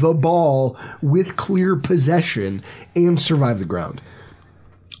have the ball with clear possession and survive the ground?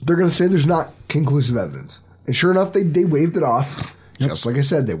 They're going to say there's not conclusive evidence. And sure enough, they waved it off, just like I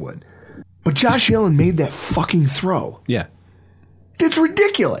said they would. But Josh Allen made that fucking throw. Yeah. That's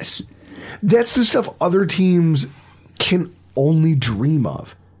ridiculous. That's the stuff other teams can only dream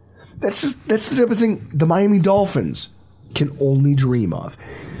of. That's the type of thing the Miami Dolphins can only dream of.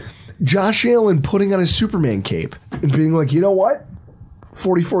 Josh Allen putting on his Superman cape and being like, you know what?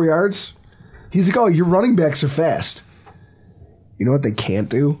 44 yards? He's like, oh, your running backs are fast. You know what they can't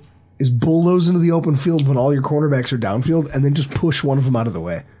do? Is bulldoze into the open field when all your cornerbacks are downfield and then just push one of them out of the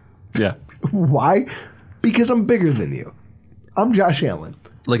way. Yeah. Why? Because I'm bigger than you. I'm Josh Allen.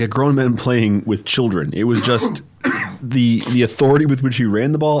 Like a grown man playing with children. It was just the authority with which he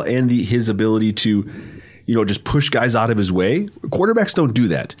ran the ball and his ability to, just push guys out of his way. Quarterbacks don't do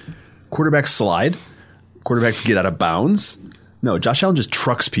that. Quarterbacks slide. Quarterbacks get out of bounds. No, Josh Allen just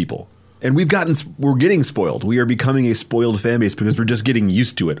trucks people. And we're getting spoiled. We are becoming a spoiled fan base because we're just getting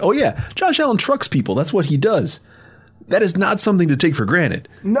used to it. Oh yeah, Josh Allen trucks people. That's what he does. That is not something to take for granted.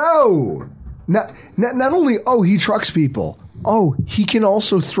 No. Not only, he trucks people. Oh, he can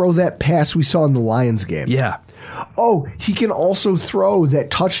also throw that pass we saw in the Lions game. Yeah. Oh, he can also throw that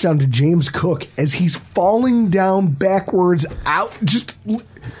touchdown to James Cook as he's falling down backwards out.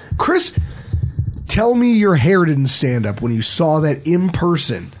 Chris, tell me your hair didn't stand up when you saw that in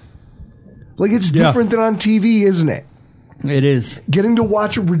person. Like, it's different than on TV, isn't it? It is. Getting to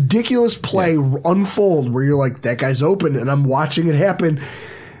watch a ridiculous play unfold where you're like, that guy's open, and I'm watching it happen.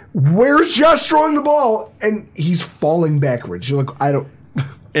 Where's Josh throwing the ball? And he's falling backwards. You're like, I don't...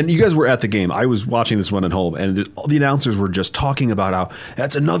 And you guys were at the game. I was watching this one at home, and the announcers were just talking about how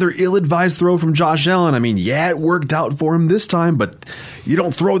that's another ill-advised throw from Josh Allen. I mean, yeah, it worked out for him this time, but you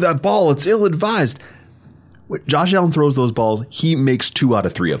don't throw that ball. It's ill-advised. When Josh Allen throws those balls, he makes 2 out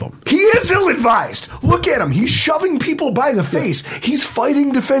of 3 of them. He is ill-advised. Look at him. He's shoving people by the face. He's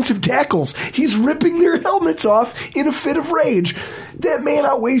fighting defensive tackles. He's ripping their helmets off in a fit of rage. That man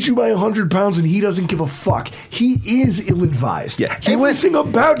outweighs you by 100 pounds, and he doesn't give a fuck. He is ill-advised. Yeah, everything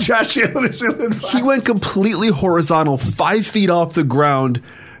about Josh Allen is ill-advised. He went completely horizontal, 5 feet off the ground.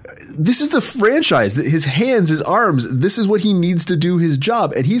 This is the franchise. His hands, his arms, this is what he needs to do his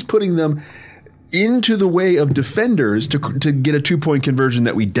job, and he's putting them into the way of defenders to get a 2-point conversion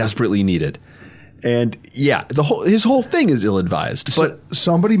that we desperately needed. And yeah, his whole thing is ill-advised. But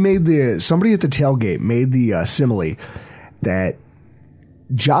somebody at the tailgate made the simile that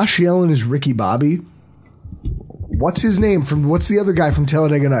Josh Allen is Ricky Bobby. What's his name? What's the other guy from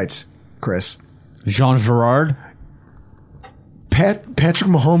Talladega Nights? Chris. Jean Girard. Patrick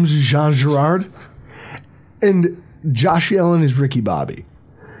Mahomes is Jean Girard. And Josh Allen is Ricky Bobby.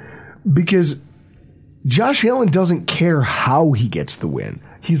 Because Josh Allen doesn't care how he gets the win.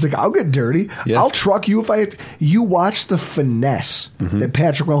 He's like, I'll get dirty. Yeah. I'll truck you if I have to. You watch the finesse that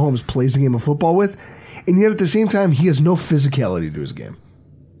Patrick Mahomes plays the game of football with, and yet at the same time, he has no physicality to his game.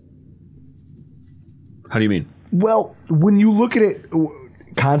 How do you mean? Well, when you look at it,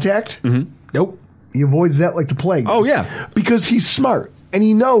 contact, nope. He avoids that like the plague. Oh, yeah. Because he's smart, and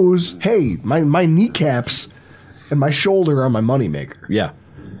he knows, hey, my kneecaps and my shoulder are my moneymaker. Yeah.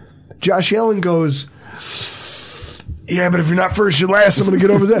 Josh Allen goes, yeah, but if you're not first, you're last. I'm going to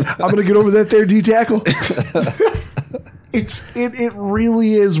get over that. I'm going to get over that there, D tackle. It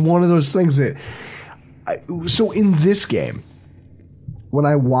really is one of those things that. So in this game, when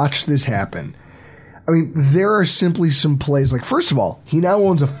I watch this happen, I mean, there are simply some plays. Like, first of all, he now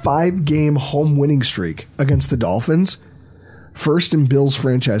owns a 5-game home winning streak against the Dolphins. First in Bills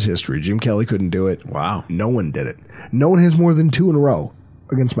franchise history. Jim Kelly couldn't do it. Wow. No one did it. No one has more than 2 in a row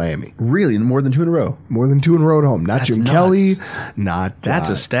against Miami. Really? More than 2 in a row? More than 2 in a row at home. Not Jim Kelly. Not That's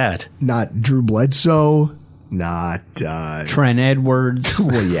a stat. Not Drew Bledsoe. Not Trent Edwards.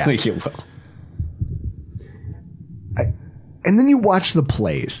 Well, yeah. And then you watch the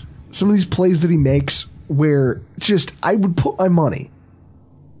plays. Some of these plays that he makes where just I would put my money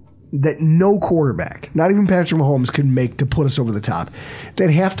that no quarterback, not even Patrick Mahomes, could make to put us over the top. That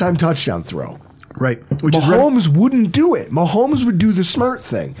halftime touchdown throw. Right. Which Mahomes wouldn't do it. Mahomes would do the smart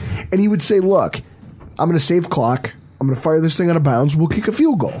thing. And he would say, look, I'm going to save clock. I'm going to fire this thing out of bounds. We'll kick a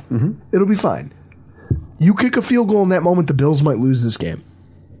field goal. It'll be fine. You kick a field goal in that moment, the Bills might lose this game.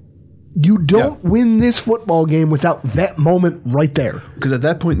 You don't win this football game without that moment right there. Because at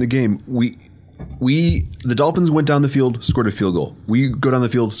that point in the game, the Dolphins went down the field, scored a field goal. We go down the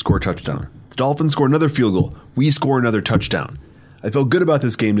field, score a touchdown. The Dolphins score another field goal. We score another touchdown. I felt good about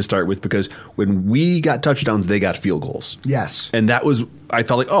this game to start with because when we got touchdowns, they got field goals. Yes. And that was, I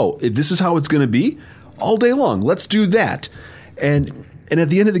felt like, oh, if this is how it's going to be all day long, let's do that. And at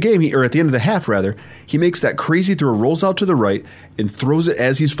the end of the game, or at the end of the half, rather, he makes that crazy throw, rolls out to the right, and throws it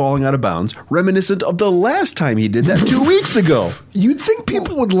as he's falling out of bounds, reminiscent of the last time he did that 2 weeks ago. You'd think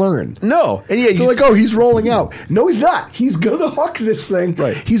people would learn. No. And they're like, oh, he's rolling out. No, he's not. He's going to huck this thing.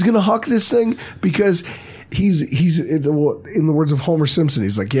 Right. He's going to huck this thing because he's in the words of Homer Simpson,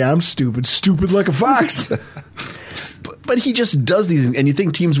 he's like, yeah, I'm stupid like a fox. But he just does these things, and you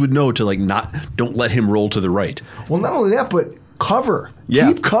think teams would know to don't let him roll to the right. Well, not only that, but cover. Yeah.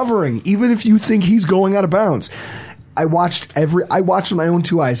 Keep covering, even if you think he's going out of bounds. I watched with my own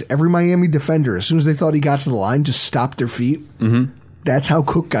 2 eyes every Miami defender, as soon as they thought he got to the line, just stopped their feet. That's how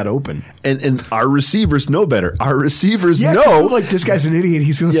Cook got open. And our receivers know better. Our receivers know. Like, this guy's an idiot.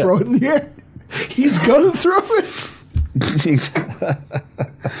 He's going to throw it in the air. He's going to throw it.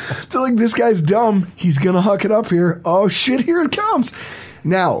 So, like, this guy's dumb. He's going to huck it up here. Oh, shit, here it comes.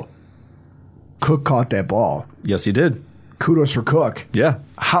 Now, Cook caught that ball. Yes, he did. Kudos for Cook. Yeah.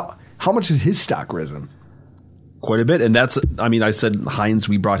 How much has his stock risen? Quite a bit. And I said Hines,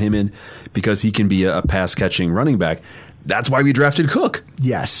 we brought him in because he can be a pass-catching running back. That's why we drafted Cook.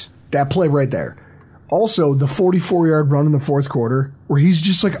 Yes. That play right there. Also, the 44-yard run in the fourth quarter where he's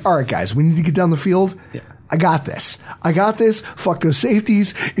just like, all right, guys, we need to get down the field. Yeah. I got this. Fuck those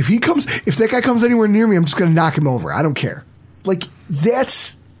safeties. If that guy comes anywhere near me, I'm just going to knock him over. I don't care. Like,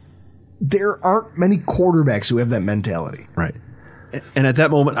 there aren't many quarterbacks who have that mentality. Right. And at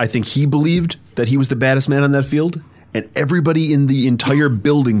that moment, I think he believed that he was the baddest man on that field, and everybody in the entire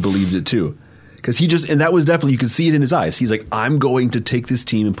building believed it too. Because and that was definitely, you could see it in his eyes. He's like, I'm going to take this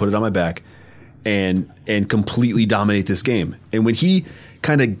team and put it on my back and completely dominate this game. And when he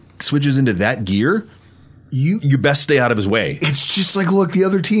kind of switches into that gear, you best stay out of his way. It's just like, look, the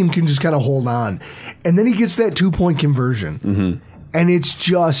other team can just kind of hold on. And then he gets that 2-point conversion. And it's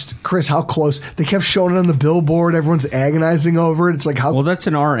just, Chris, how close. They kept showing it on the billboard. Everyone's agonizing over it. It's like, how. Well, that's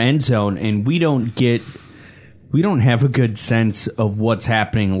in our end zone, and we don't have a good sense of what's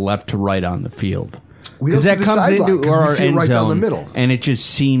happening left to right on the field. Because that comes into our end right zone, down the middle. And it just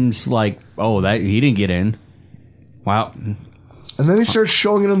seems like, he didn't get in. Wow. And then they start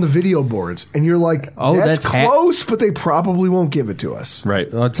showing it on the video boards, and you're like, that's close, but they probably won't give it to us. Right.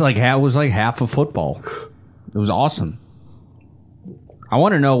 It was like half of football. It was awesome. I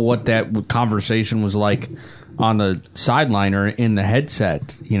want to know what that conversation was like on the sideline or in the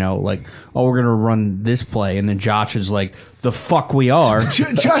headset. Like, we're going to run this play. And then Josh is like, the fuck we are.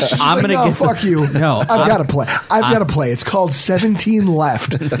 Josh is fuck you. No, I've got to play. I've got to play. It's called 17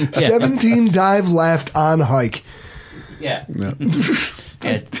 left. 17 dive left on hike. Yeah.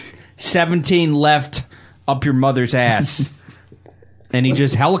 At 17 left up your mother's ass. And he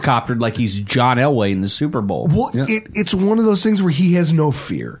just helicoptered like he's John Elway in the Super Bowl. Well, it's one of those things where he has no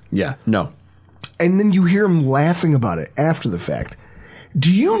fear. Yeah, no. And then you hear him laughing about it after the fact.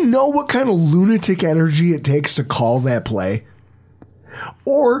 Do you know what kind of lunatic energy it takes to call that play?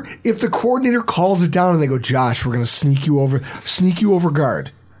 Or if the coordinator calls it down and they go, Josh, we're going to sneak you over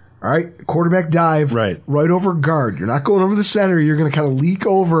guard. All right, quarterback dive, right over guard. You're not going over the center. You're going to kind of leak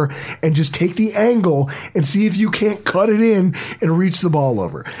over and just take the angle and see if you can't cut it in and reach the ball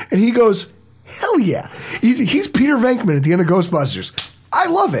over. And he goes, hell yeah. He's Peter Venkman at the end of Ghostbusters. I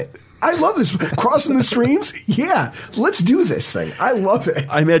love it. I love this. Crossing the streams? Yeah, let's do this thing. I love it.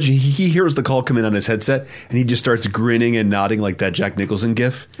 I imagine he hears the call come in on his headset, and he just starts grinning and nodding like that Jack Nicholson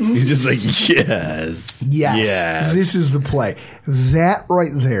gif. He's just like, yes. This is the play. That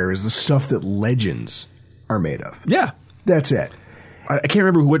right there is the stuff that legends are made of. Yeah. That's it. I can't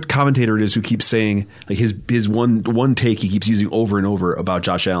remember what commentator it is who keeps saying, like his one take he keeps using over and over about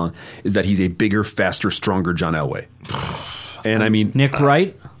Josh Allen is that he's a bigger, faster, stronger John Elway. And I mean... Nick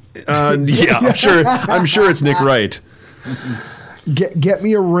Wright? Yeah, I'm sure it's Nick Wright. Get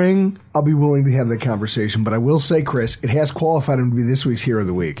me a ring. I'll be willing to have that conversation. But I will say, Chris, it has qualified him to be this week's Hero of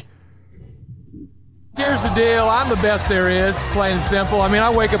the Week. Here's the deal. I'm the best there is, plain and simple. I mean,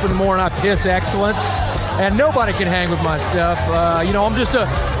 I wake up in the morning, I piss excellence, and nobody can hang with my stuff. I'm just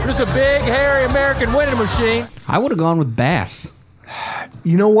a big, hairy American winning machine. I would have gone with Bass.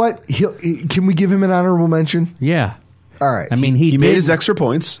 You know what? Can we give him an honorable mention? Yeah. All right. I mean, he made his extra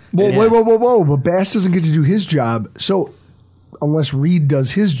points. Well, whoa. But Bass doesn't get to do his job. So, unless Reed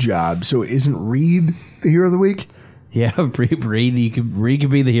does his job, so isn't Reed the Hero of the Week? Yeah, Reed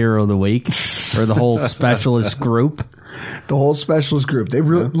could be the Hero of the Week. Or the whole specialist group. The whole specialist group. They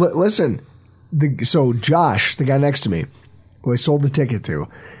really listen. So Josh, the guy next to me, who I sold the ticket to,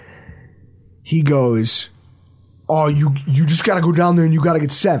 he goes, "Oh, you just got to go down there and you got to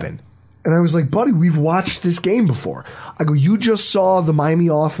get 7." And I was like, buddy, we've watched this game before. I go, you just saw the Miami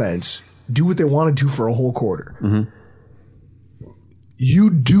offense do what they wanted to for a whole quarter. Mm-hmm.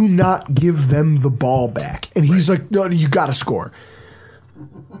 You do not give them the ball back. And he's like, no, you got to score.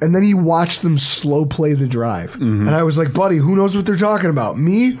 And then he watched them slow play the drive. Mm-hmm. And I was like, buddy, who knows what they're talking about?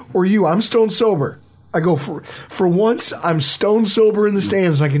 Me or you? I'm stone sober. I go, for once, I'm stone sober in the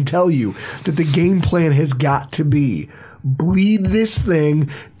stands. I can tell you that the game plan has got to be bleed this thing.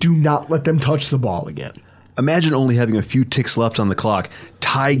 Do not let them touch the ball again. Imagine only having a few ticks left on the clock,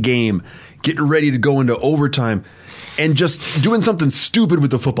 tie game, getting ready to go into overtime, and just doing something stupid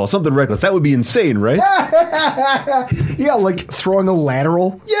with the football, something reckless. That would be insane, right? Yeah, like throwing a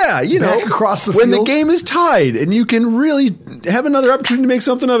lateral. Yeah, back across the when field. the game is tied and you can really have another opportunity to make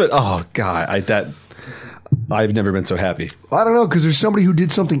something of it. Oh God, I've never been so happy. I don't know, because there's somebody who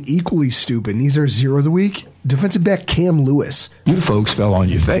did something equally stupid, and he's our Hero of the Week. Defensive back Cam Lewis. You folks fell on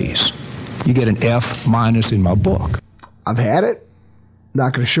your face. You get an F- in my book. I've had it.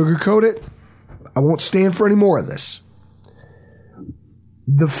 Not going to sugarcoat it. I won't stand for any more of this.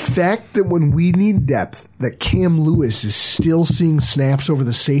 The fact that when we need depth, that Cam Lewis is still seeing snaps over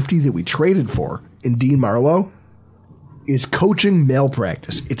the safety that we traded for in Dean Marlowe is coaching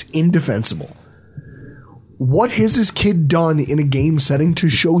malpractice. It's indefensible. What has this kid done in a game setting to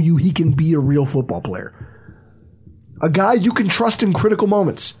show you he can be a real football player? A guy you can trust in critical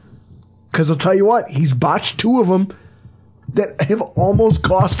moments. Because I'll tell you what, he's botched 2 of them that have almost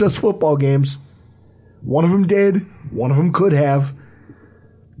cost us football games. One of them did. One of them could have.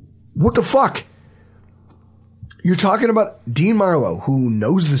 What the fuck? You're talking about Dean Marlowe, who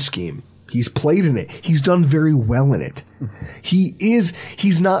knows the scheme. He's played in it. He's done very well in it.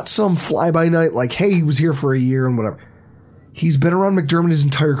 He's not some fly-by-night like, hey, he was here for a year and whatever. He's been around McDermott his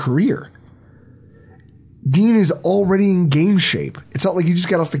entire career. Dean is already in game shape. It's not like he just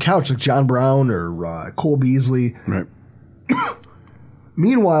got off the couch like John Brown or Cole Beasley. Right.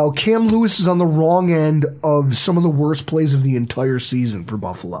 Meanwhile, Cam Lewis is on the wrong end of some of the worst plays of the entire season for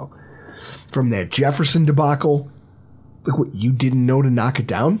Buffalo. From that Jefferson debacle, like what, you didn't know to knock it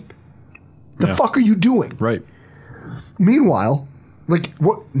down? The fuck are you doing? Right. Meanwhile, like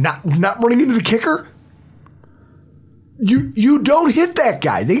what? Not running into the kicker? You don't hit that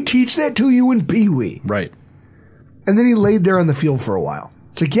guy. They teach that to you in Pee Wee. Right. And then he laid there on the field for a while.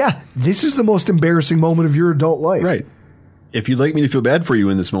 It's like, yeah, this is the most embarrassing moment of your adult life. Right. If you'd like me to feel bad for you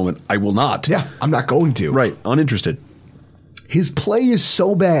in this moment, I will not. Yeah, I'm not going to. Right. Uninterested. His play is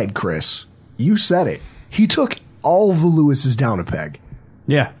so bad, Chris. You said it. He took all of the Lewises down a peg.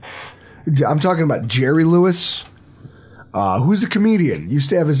 Yeah. I'm talking about Jerry Lewis, who's a comedian. Used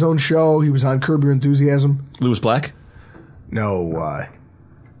to have his own show. He was on Curb Your Enthusiasm. Lewis Black? No,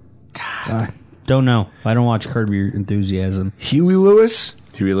 don't know. I don't watch Curb Your Enthusiasm. Huey Lewis?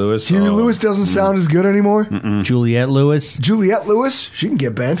 Huey Lewis? Huey Lewis doesn't sound as good anymore? Juliette Lewis? Juliette Lewis? She can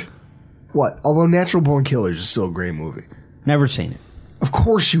get bent. What? Although Natural Born Killers is still a great movie. Never seen it. Of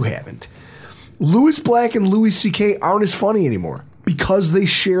course you haven't. Louis Black and Louis C.K. aren't as funny anymore because they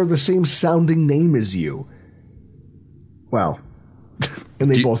share the same sounding name as you. Well, and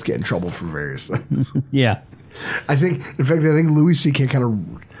they both get in trouble for various things. Yeah. I think Louis C.K. kind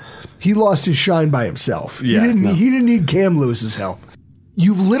of... He lost his shine by himself. Yeah, He didn't need Cam Lewis's help.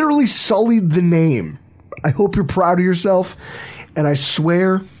 You've literally sullied the name. I hope you're proud of yourself, and I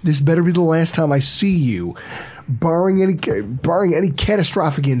swear this better be the last time I see you, barring any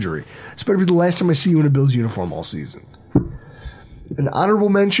catastrophic injury. This better be the last time I see you in a Bills uniform all season. An honorable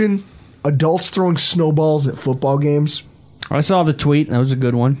mention, adults throwing snowballs at football games. I saw the tweet. That was a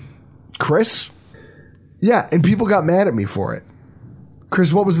good one. Chris? Yeah, and people got mad at me for it.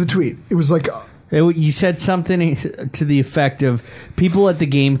 Chris, what was the tweet? It was like... You said something to the effect of people at the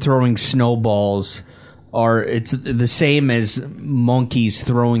game throwing snowballs it's the same as monkeys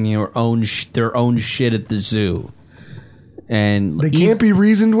throwing their own shit at the zoo. And they can't be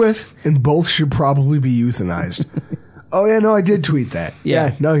reasoned with, and both should probably be euthanized. Oh, yeah, no, I did tweet that.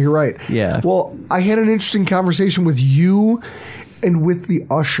 Yeah, no, you're right. Yeah. Well, I had an interesting conversation with you and with the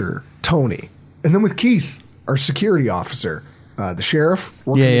usher, Tony, and then with Keith, our security officer, the sheriff,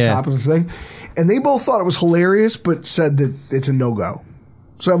 working at the top of the thing. And they both thought it was hilarious, but said that it's a no-go.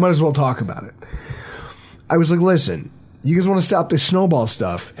 So I might as well talk about it. I was like, listen, you guys want to stop this snowball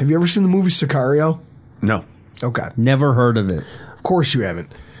stuff. Have you ever seen the movie Sicario? No. Okay. Never heard of it. Of course you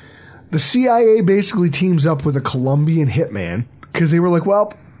haven't. The CIA basically teams up with a Colombian hitman because they were like,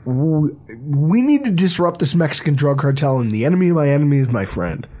 well, we need to disrupt this Mexican drug cartel, and the enemy of my enemy is my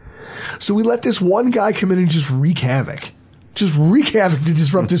friend. So we let this one guy come in and just wreak havoc. Just wreak havoc to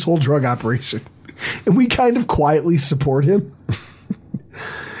disrupt this whole drug operation. And we kind of quietly support him.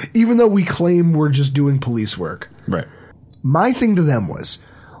 Even though we claim we're just doing police work. Right. My thing to them was,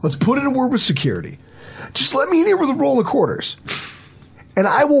 let's put in a word with security. Just let me in here with a roll of quarters. And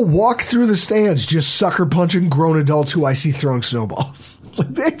I will walk through the stands just sucker punching grown adults who I see throwing snowballs. Like,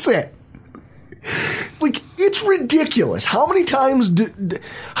 that's it. Like, it's ridiculous. How many times do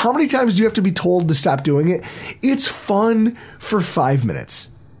you have to be told to stop doing it? It's fun for 5 minutes.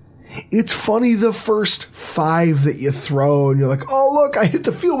 It's funny the first 5 that you throw, and you're like, oh, look, I hit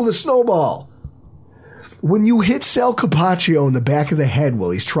the field with a snowball. When you hit Sal Capaccio in the back of the head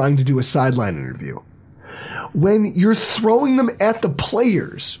while he's trying to do a sideline interview, when you're throwing them at the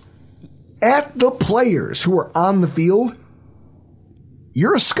players who are on the field,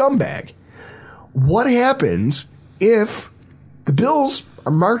 you're a scumbag. What happens if the Bills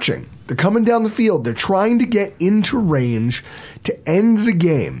are marching? They're coming down the field. They're trying to get into range to end the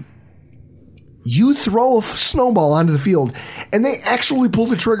game. You throw a snowball onto the field, and they actually pull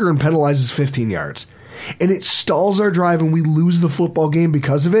the trigger and penalizes 15 yards. And it stalls our drive, and we lose the football game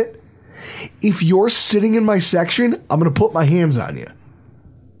because of it. If you're sitting in my section, I'm going to put my hands on you.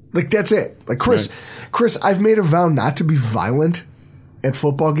 Like, that's it. Like, Chris, I've made a vow not to be violent at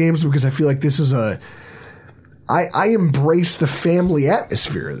football games because I feel like this is I embrace the family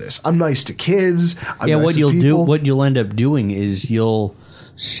atmosphere of this. I'm nice to kids. I'm nice what to you'll people. what you'll end up doing is you'll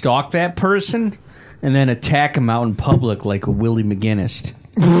stalk that person and then attack him out in public like a Willie McGinnis.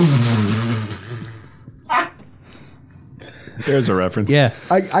 There's a reference. Yeah.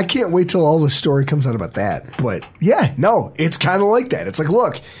 I can't wait till all the story comes out about that. But yeah, no, it's kind of like that. It's like,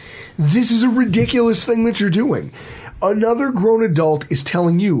 look, this is a ridiculous thing that you're doing. Another grown adult is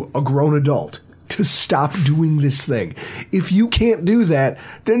telling you, a grown adult, to stop doing this thing. If you can't do that,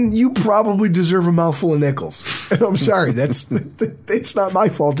 then you probably deserve a mouthful of nickels. And I'm sorry, it's not my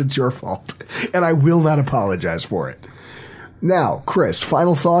fault, it's your fault. And I will not apologize for it. Now, Chris,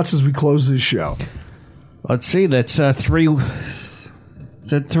 final thoughts as we close this show. Let's see, that's 3... Is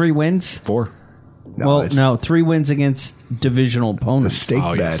that 3 wins? 4. No, 3 wins against divisional opponents. The stake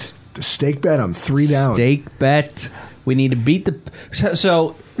bet. Yes. The stake bet, I'm 3 down. Stake bet. We need to beat the...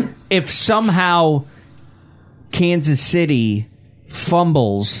 So, if somehow Kansas City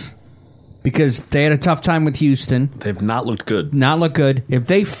fumbles because they had a tough time with Houston... They've not looked good. Not looked good. If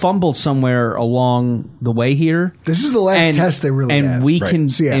they fumble somewhere along the way here... This is the last test they really have.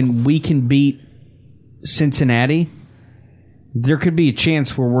 And we can beat Cincinnati... There could be a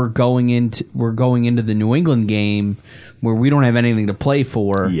chance where we're going into the New England game where we don't have anything to play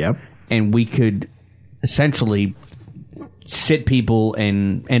for. Yep. And we could essentially sit people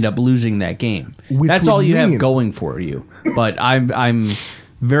and end up losing that game. That's all you have going for you. But I'm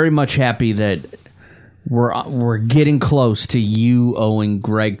very much happy that We're getting close to you owing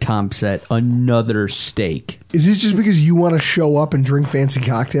Greg Thompson another steak. Is this just because you want to show up and drink fancy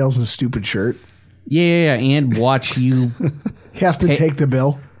cocktails in a stupid shirt? Yeah, and watch you have to take the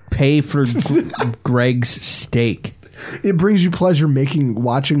bill. Pay for Greg's steak. It brings you pleasure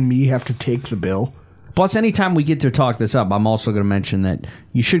watching me have to take the bill. Plus, anytime we get to talk this up, I'm also going to mention that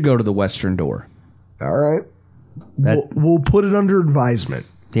you should go to the Western Door. All right. We'll put it under advisement.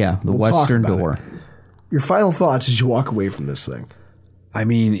 Yeah, the Western Door. Your final thoughts as you walk away from this thing. I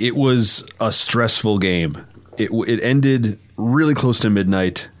mean, it was a stressful game. It ended really close to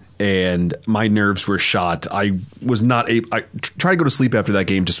midnight, and my nerves were shot. I was not able. Trying to go to sleep after that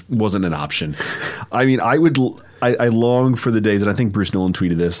game just wasn't an option. I mean, I long for the days, and I think Bruce Nolan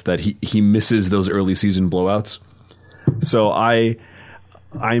tweeted this, that he misses those early season blowouts. So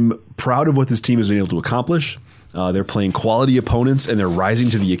I'm proud of what this team has been able to accomplish. They're playing quality opponents, and they're rising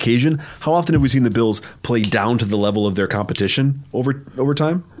to the occasion. How often have we seen the Bills play down to the level of their competition over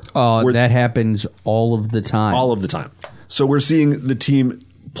time? That happens all of the time. All of the time. So we're seeing the team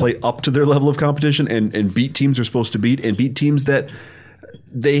play up to their level of competition and beat teams they're supposed to beat and beat teams that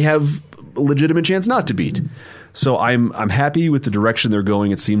they have a legitimate chance not to beat. So I'm happy with the direction they're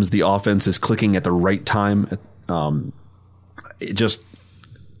going. It seems the offense is clicking at the right time. It just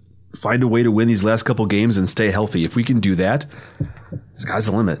find a way to win these last couple games and stay healthy. If we can do that, sky's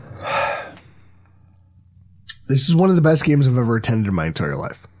the limit. This is one of the best games I've ever attended in my entire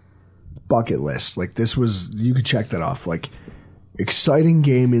life. Bucket list. Like, this was, you could check that off. Like, exciting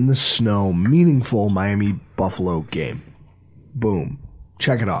game in the snow, meaningful Miami-Buffalo game. Boom.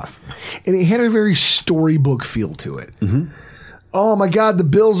 Check it off. And it had a very storybook feel to it. Mm-hmm. Oh my God, the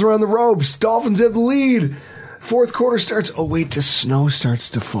Bills are on the ropes. Dolphins have the lead. Fourth quarter starts. Oh, wait, the snow starts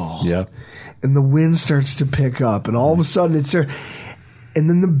to fall. Yeah. And the wind starts to pick up. And all of a sudden it's there. And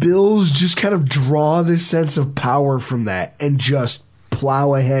then the Bills just kind of draw this sense of power from that and just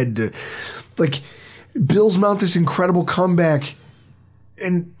plow ahead to, like, Bills mount this incredible comeback.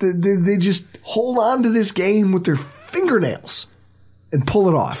 And they just hold on to this game with their fingernails and pull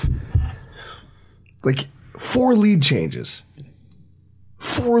it off. Like, 4 lead changes.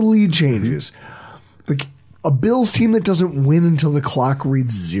 4 lead changes. Like, a Bills team that doesn't win until the clock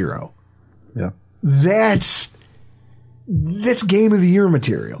reads 0. Yeah. That's game of the year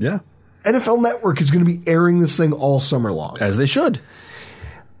material. Yeah. NFL Network is going to be airing this thing all summer long. As they should.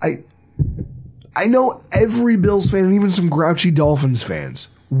 I know every Bills fan and even some grouchy Dolphins fans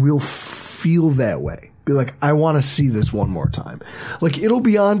will feel that way. Be like, I want to see this one more time. Like, it'll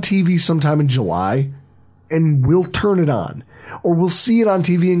be on TV sometime in July and we'll turn it on. Or we'll see it on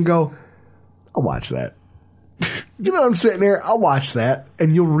TV and go, I'll watch that. You know, I'm sitting there, I'll watch that,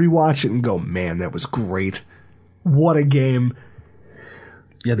 and you'll rewatch it and go, man, that was great. What a game.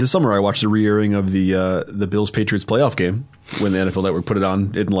 Yeah, this summer I watched the re-airing of the Bills-Patriots playoff game when the NFL Network put it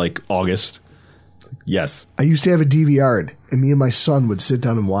on in, like, August. Yes. I used to have a DVR, and me and my son would sit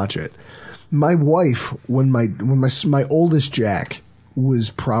down and watch it. My wife, when my oldest Jack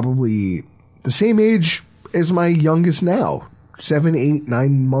was probably the same age as my youngest now, 7, 8,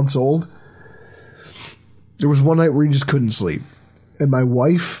 9 months old, there was one night where he just couldn't sleep. And my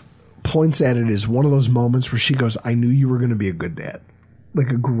wife points at it as one of those moments where she goes, I knew you were going to be a good dad.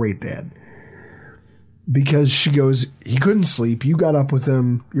 Like a great dad. Because she goes, he couldn't sleep. You got up with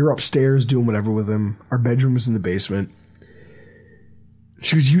him. You're upstairs doing whatever with him. Our bedroom was in the basement.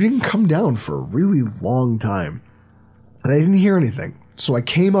 She goes, you didn't come down for a really long time. And I didn't hear anything. So I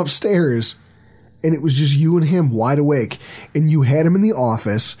came upstairs and it was just you and him wide awake. And you had him in the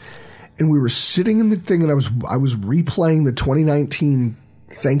office. And we were sitting in the thing, and I was replaying the 2019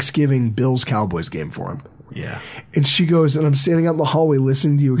 Thanksgiving Bills-Cowboys game for him. Yeah. And she goes, and I'm standing out in the hallway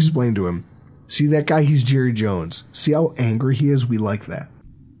listening to you explain to him, see that guy? He's Jerry Jones. See how angry he is? We like that.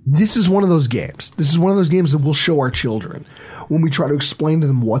 This is one of those games. This is one of those games that we'll show our children when we try to explain to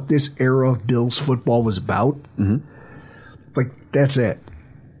them what this era of Bills football was about. Mm-hmm. Like, that's it.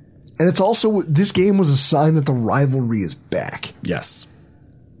 And it's also, this game was a sign that the rivalry is back. Yes.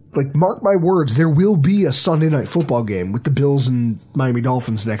 Like, mark my words, there will be a Sunday night football game with the Bills and Miami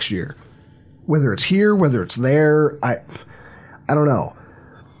Dolphins next year. Whether it's here, whether it's there, I don't know.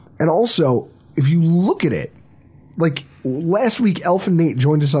 And also, if you look at it, like, last week, Elf and Nate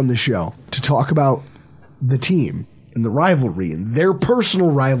joined us on the show to talk about the team and the rivalry and their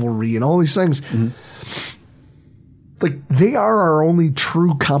personal rivalry and all these things. Mm-hmm. Like, they are our only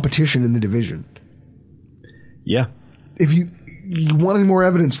true competition in the division. Yeah. If you want any more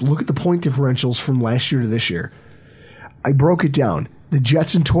evidence, look at the point differentials from last year to this year. I broke it down. The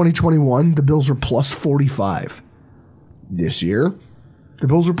Jets in 2021, the Bills were plus 45. This year, the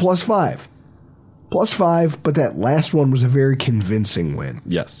Bills were plus 5. +5, but that last one was a very convincing win.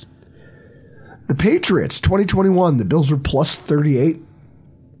 Yes. The Patriots, 2021, the Bills were +38.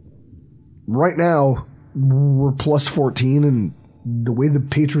 Right now, we're +14, and the way the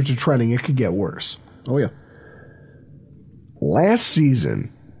Patriots are trending, it could get worse. Oh, yeah. Last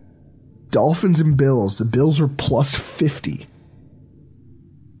season, Dolphins and Bills, the Bills were +50.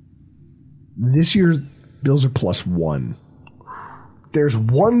 This year, Bills are +1. There's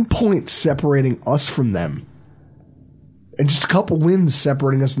 1 point separating us from them. And just a couple wins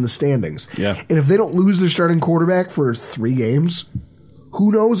separating us in the standings. Yeah. And if they don't lose their starting quarterback for 3 games,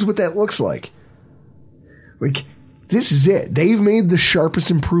 who knows what that looks like? Like, this is it. They've made the sharpest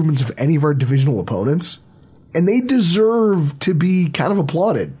improvements of any of our divisional opponents, and they deserve to be kind of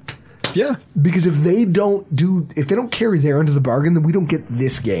applauded. Yeah. Because if they don't carry their end of the bargain, then we don't get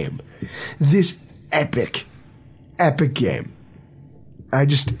this game. This epic game. It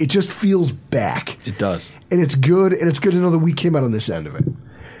just feels back. It does. And it's good to know that we came out on this end of it.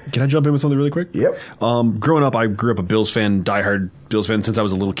 Can I jump in with something really quick? Yep. Growing up, I grew up a Bills fan, diehard Bills fan since I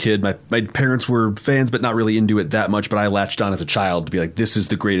was a little kid. My parents were fans, but not really into it that much. But I latched on as a child to be like, this is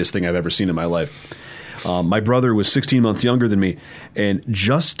the greatest thing I've ever seen in my life. My brother was 16 months younger than me. And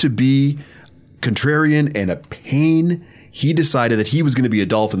just to be contrarian and a pain, he decided that he was going to be a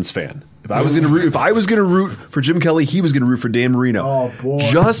Dolphins fan. If I was going to root for Jim Kelly, he was going to root for Dan Marino. Oh, boy.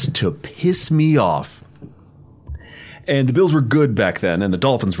 Just to piss me off. And the Bills were good back then, and the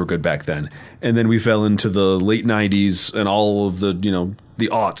Dolphins were good back then. And then we fell into the late 90s and all of the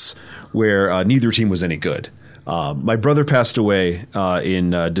aughts where neither team was any good. My brother passed away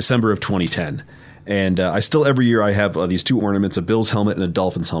in December of 2010. And I still, every year, I have these 2 ornaments, a Bills helmet and a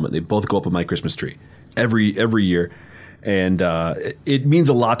Dolphins helmet. They both go up on my Christmas tree every year. And it means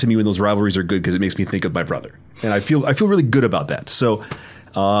a lot to me when those rivalries are good because it makes me think of my brother. And I feel really good about that. So,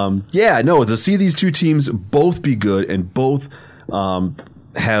 to see these 2 teams both be good and both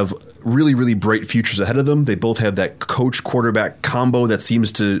have really, really bright futures ahead of them. They both have that coach-quarterback combo that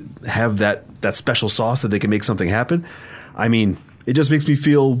seems to have that special sauce that they can make something happen. I mean, it just makes me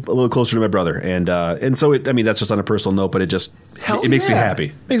feel a little closer to my brother. And so, that's just on a personal note, but it makes me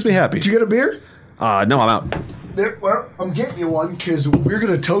happy. Makes me happy. Did you get a beer? No, I'm out. Well, I'm getting you one because we're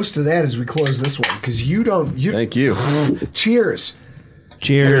going to toast to that as we close this one because you don't. Thank you. Cheers.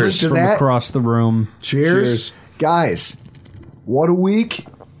 Cheers to from that. across the room. Cheers. Guys, what a week.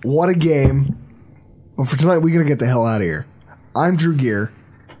 What a game. But for tonight, we're going to get the hell out of here. I'm Drew Gear.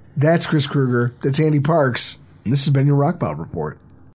 That's Chris Kruger. That's Andy Parks. And this has been your Rockpile Report.